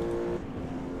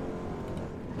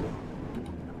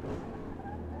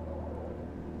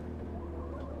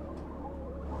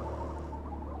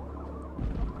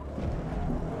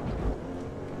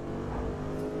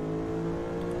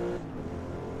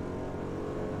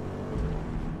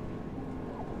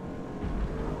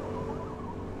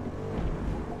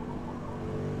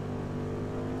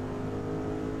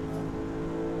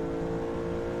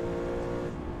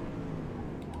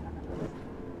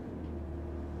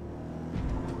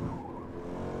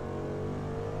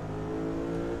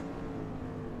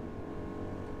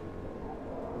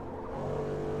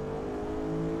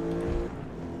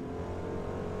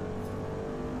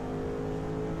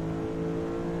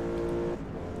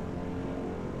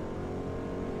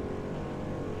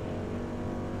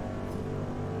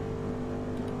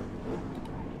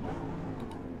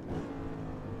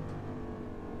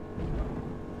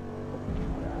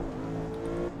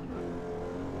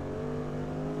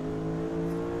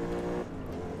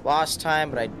 Lost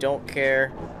time, but I don't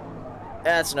care.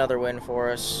 That's another win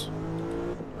for us.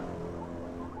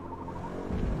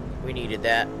 We needed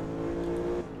that.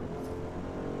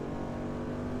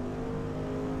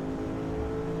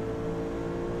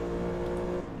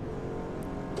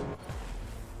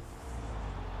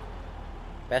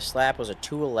 Best lap was a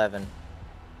 2:11.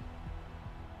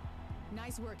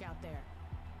 Nice work out there.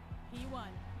 He won.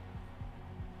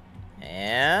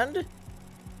 And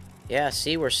yeah,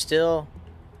 see, we're still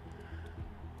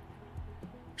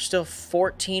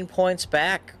 14 points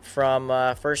back from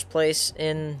first place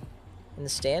in the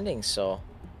standings, so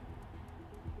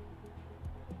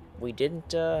we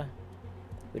didn't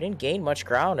gain much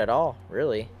ground at all,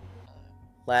 really.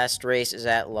 Last race is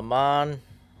at Le Mans.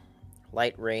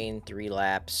 Light rain, 3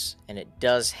 laps. And it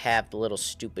does have the little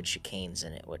stupid chicanes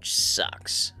in it, which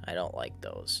sucks. I don't like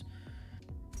those.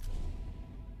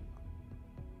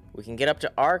 We can get up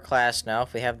to R class now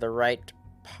if we have the right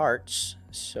parts.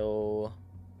 So,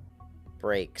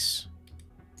 brakes.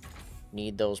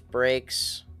 Need those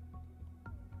brakes.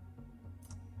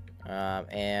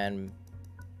 And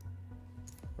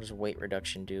what does weight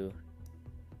reduction do?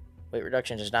 Weight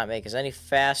reduction does not make us any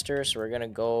faster, so we're gonna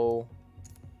go.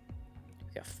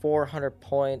 We got 400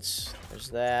 points. There's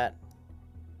that.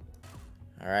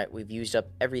 Alright, we've used up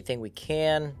everything we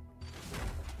can.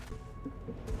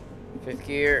 5th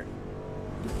gear.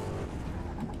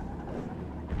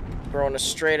 Throwing us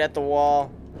straight at the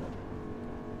wall.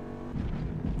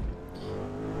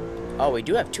 Oh, we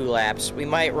do have 2 laps. We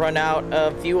might run out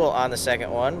of fuel on the second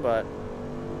one, but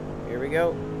here we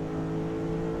go.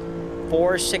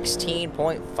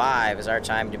 4:16.5 is our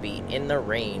time to beat in the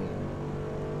rain.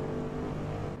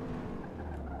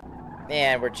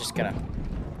 And we're just gonna...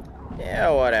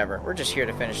 Yeah, whatever. We're just here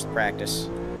to finish the practice.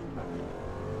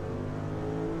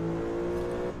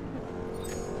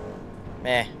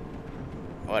 Meh.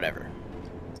 Whatever.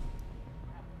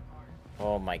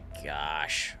 Oh my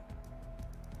gosh.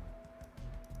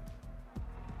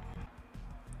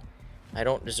 I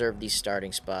don't deserve these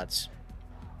starting spots.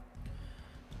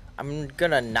 I'm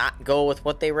gonna not go with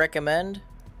what they recommend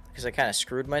because I kind of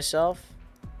screwed myself.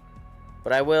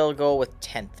 But I will go with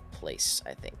 10th place,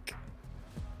 I think.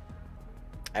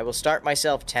 I will start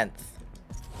myself 10th.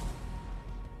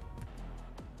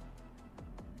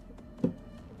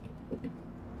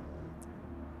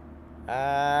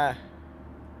 I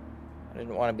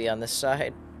didn't want to be on this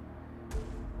side.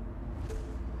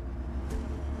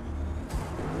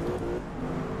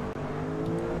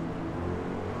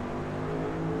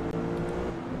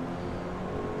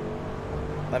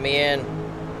 Let me in.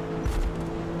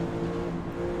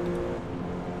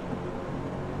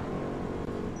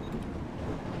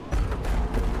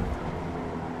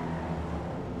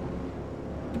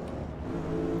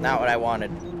 Not what I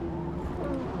wanted.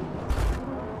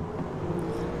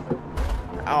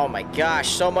 Oh my gosh,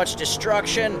 so much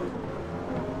destruction.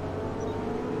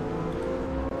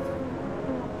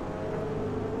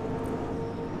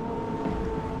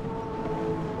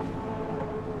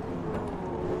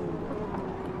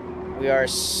 We are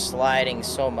sliding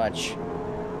so much.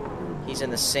 He's in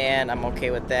the sand. I'm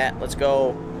okay with that. Let's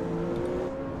go.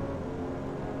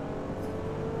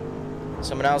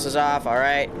 Someone else is off. All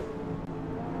right.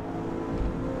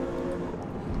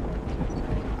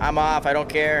 I'm off. I don't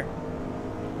care.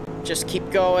 Just keep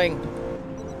going.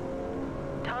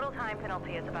 Total time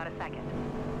penalty is about a second.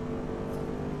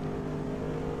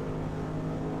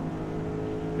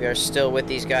 We are still with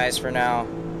these guys for now.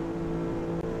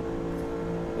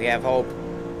 We have hope.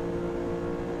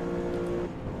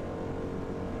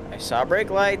 I saw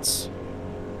brake lights.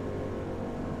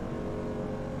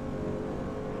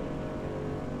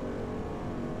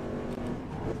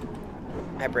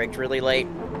 I braked really late.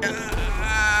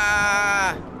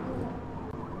 Ah!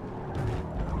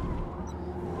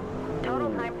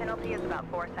 Total time penalty is about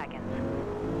 4 seconds.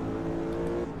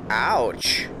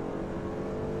 Ouch.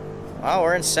 Well,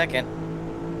 we're in second.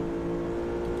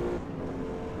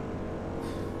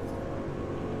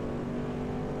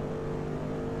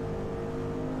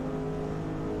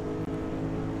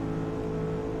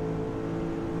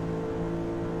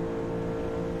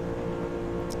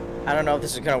 I don't know if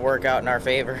this is going to work out in our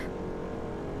favor.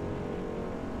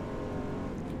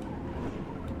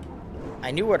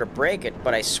 I knew where to brake it,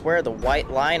 but I swear the white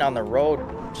line on the road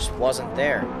just wasn't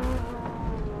there.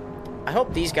 I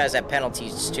hope these guys have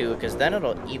penalties too, because then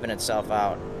it'll even itself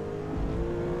out.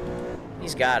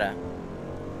 He's gotta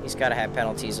have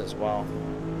penalties as well.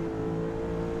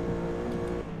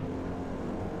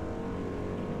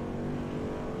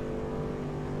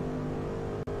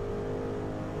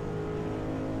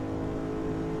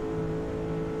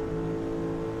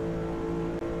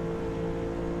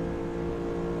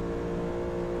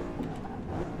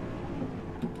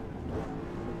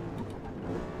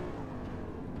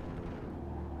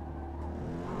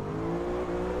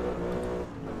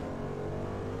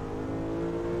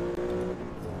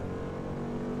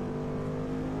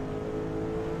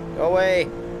 Go away.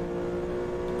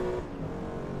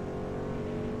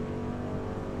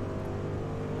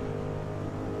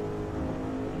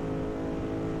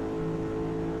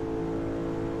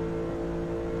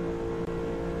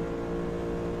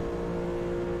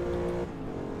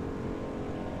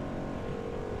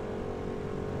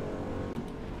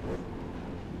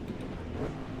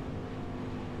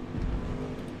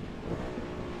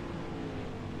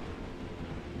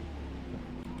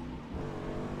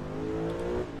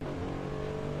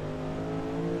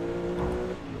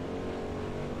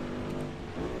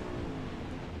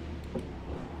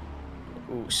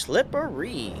 Ooh,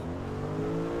 slippery.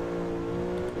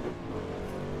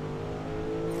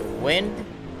 The wind.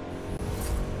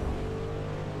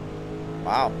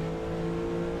 Wow.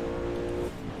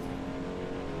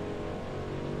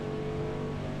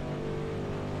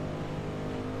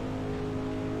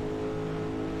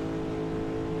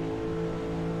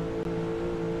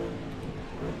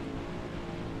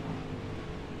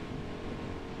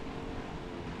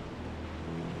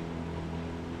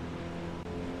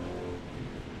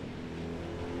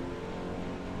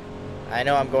 I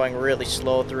know I'm going really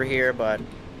slow through here, but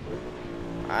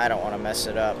I don't want to mess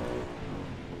it up.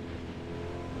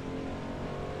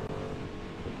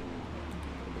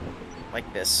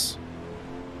 Like this.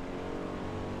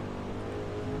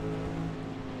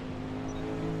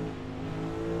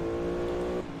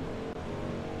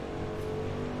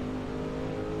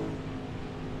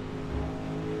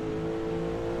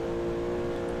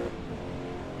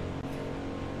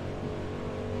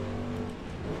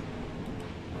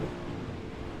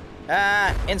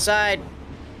 Ah, inside.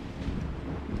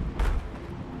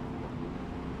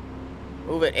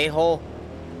 Move it, a-hole.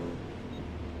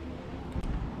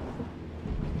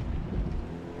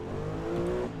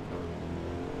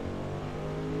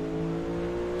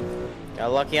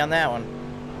 Got lucky on that one.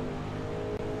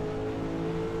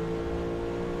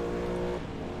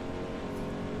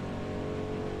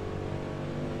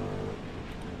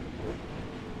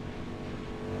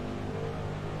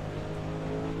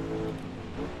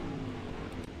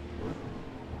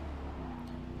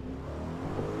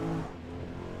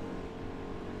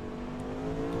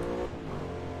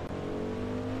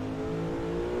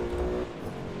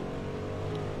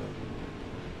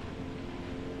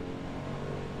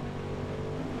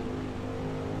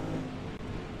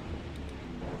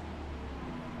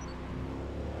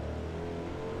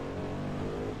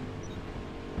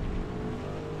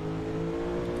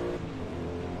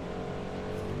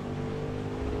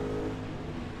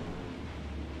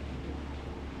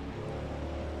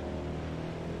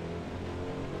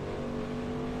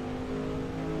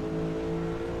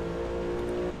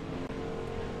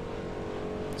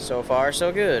 So far,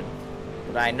 so good.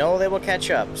 But I know they will catch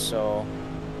up, so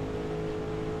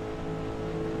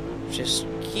just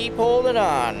keep holding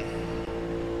on.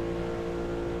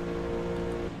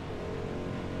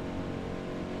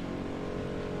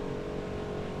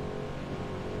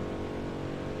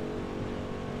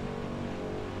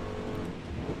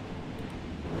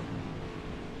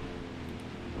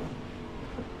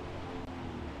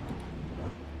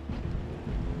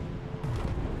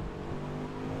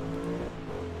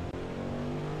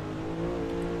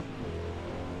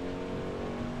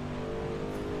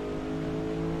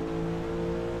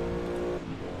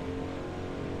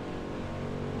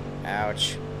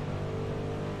 Ouch.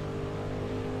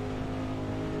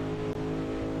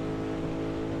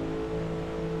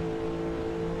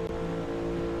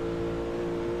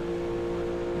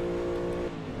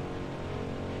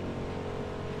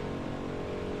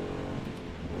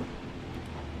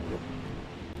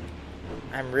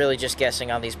 I'm really just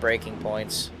guessing on these braking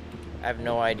points. I have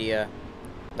no idea.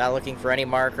 Not looking for any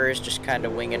markers, just kind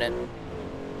of winging it.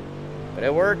 But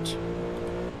it worked.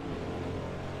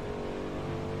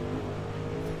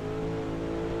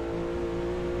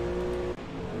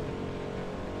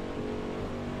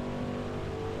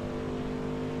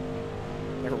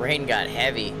 The rain got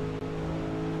heavy.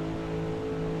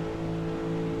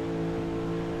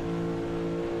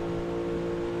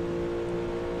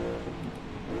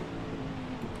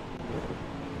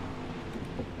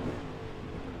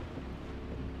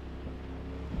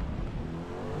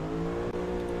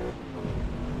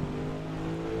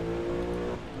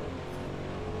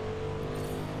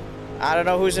 I don't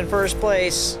know who's in first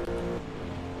place,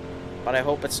 but I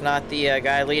hope it's not the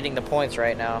guy leading the points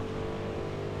right now.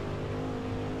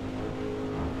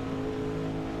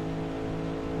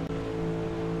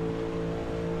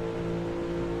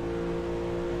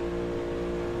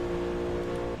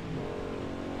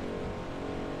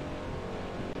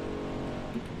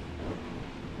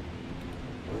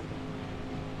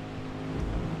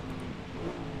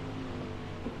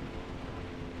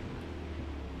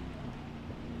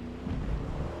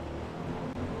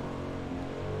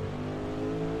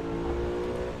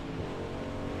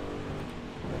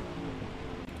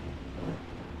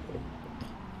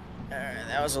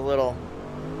 That was a little...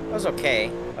 That was okay.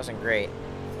 It wasn't great.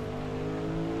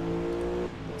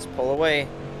 Let's pull away.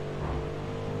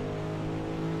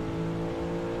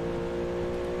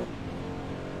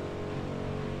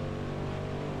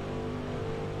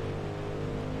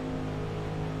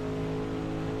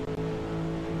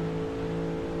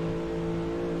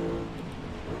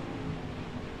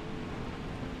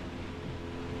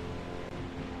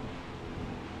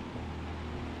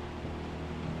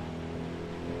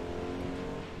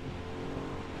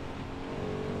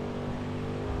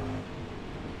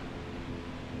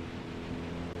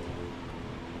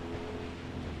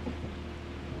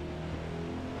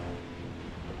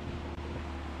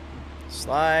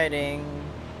 Sliding.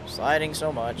 Sliding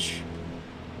so much.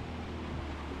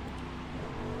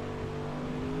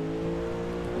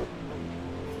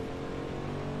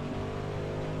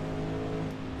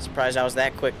 Surprised I was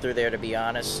that quick through there, to be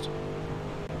honest.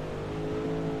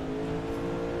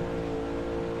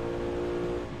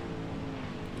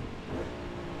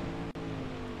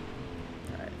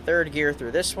 Alright, third gear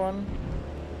through this one.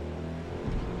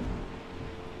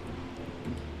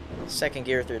 Second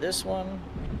gear through this one.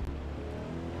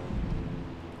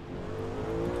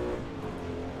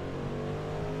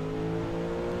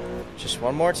 Just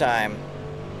one more time.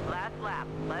 Last lap.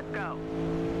 Let's go.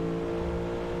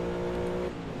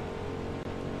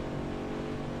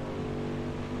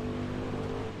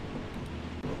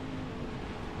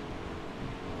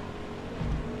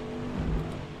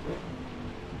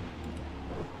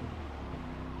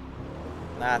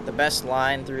 Not the best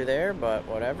line through there, but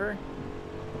whatever.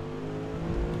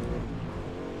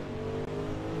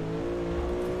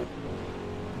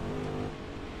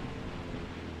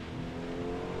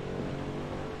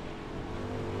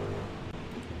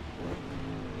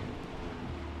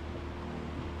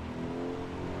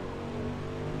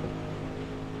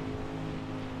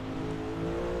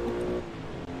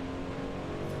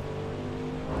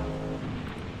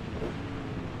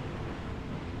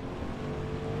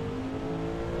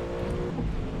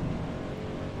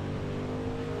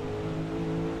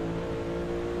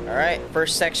 Alright,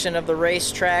 first section of the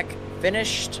racetrack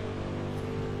finished.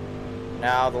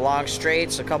 Now the long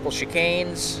straights, a couple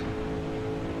chicanes.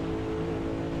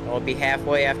 We'll be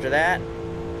halfway after that.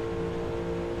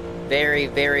 Very,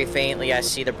 very faintly I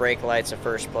see the brake lights at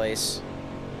first place.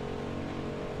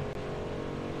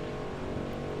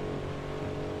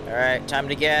 Alright, time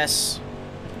to guess.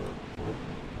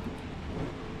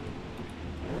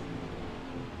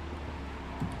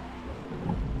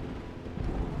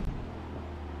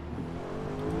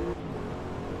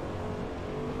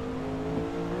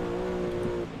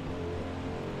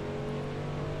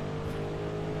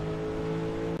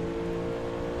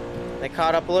 They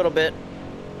caught up a little bit.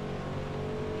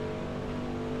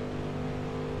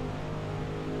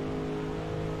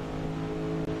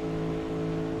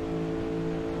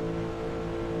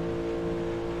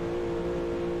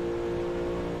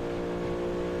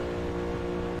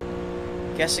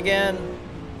 Guess again.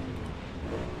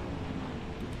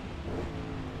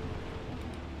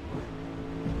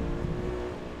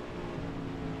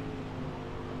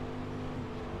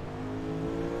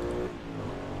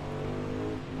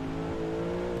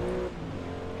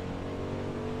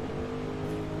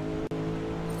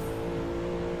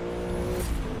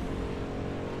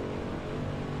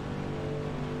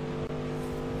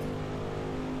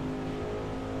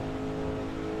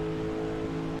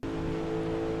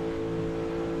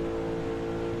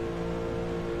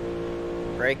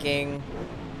 Braking.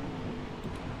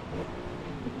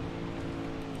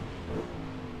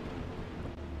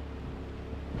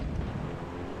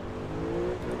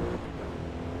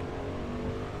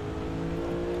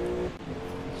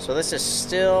 So this is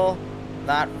still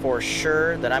not for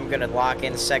sure that I'm going to lock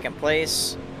in second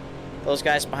place. Those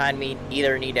guys behind me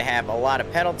either need to have a lot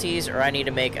of penalties or I need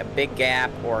to make a big gap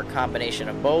or a combination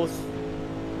of both.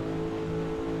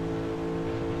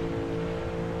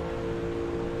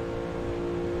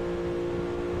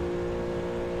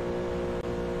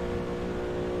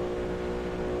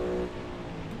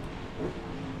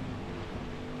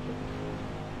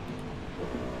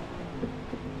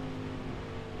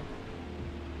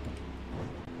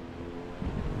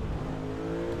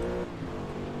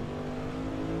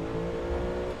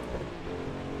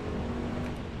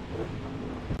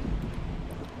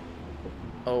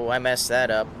 Oh, I messed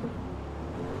that up.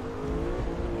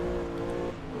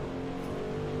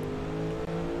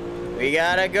 We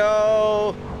gotta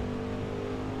go!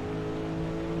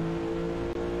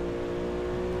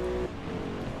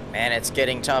 Man, it's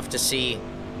getting tough to see.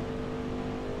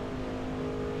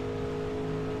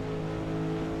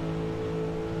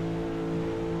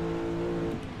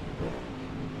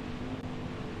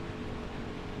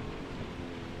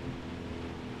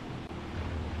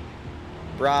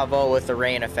 Bravo with the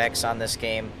rain effects on this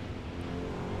game.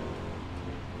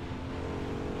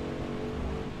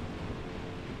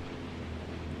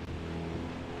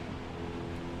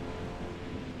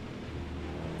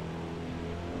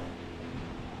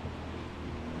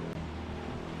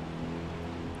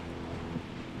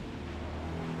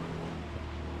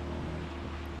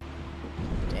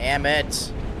 Damn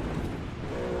it.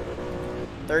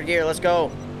 Third gear, let's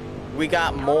go. We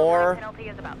got more. Penalty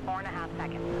is about 4.5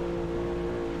 seconds.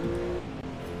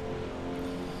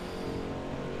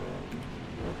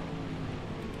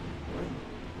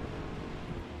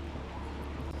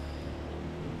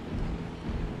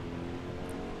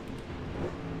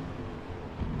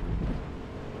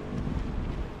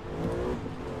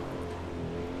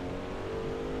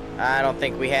 I don't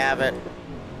think we have it.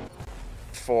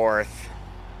 4th.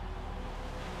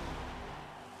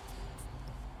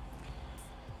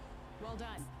 Well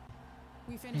done.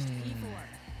 We finished P4.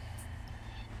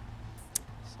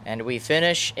 And we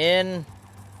finish in...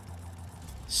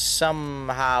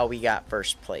 Somehow we got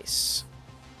first place.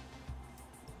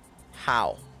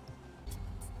 How?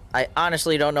 I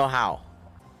honestly don't know how.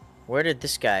 Where did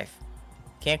this guy...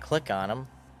 Can't click on him.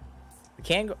 We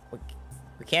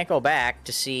can't go back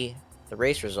to see the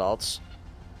race results.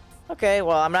 Okay,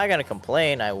 well, I'm not gonna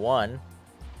complain. I won.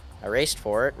 I raced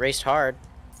for it. Raced hard.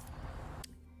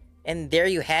 And there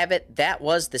you have it. That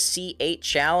was the C8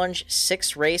 Challenge.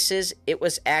 6 races. It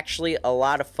was actually a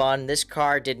lot of fun. This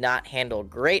car did not handle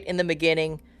great in the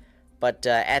beginning, but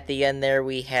at the end there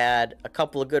we had a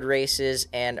couple of good races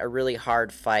and a really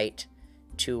hard fight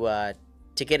to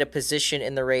get a position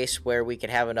in the race where we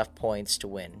could have enough points to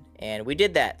win. And we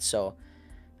did that, so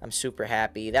I'm super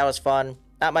happy. That was fun.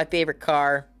 Not my favorite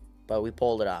car, but we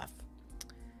pulled it off.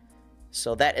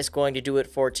 So that is going to do it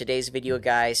for today's video,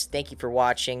 guys. Thank you for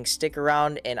watching. Stick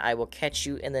around, and I will catch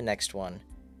you in the next one.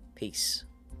 Peace.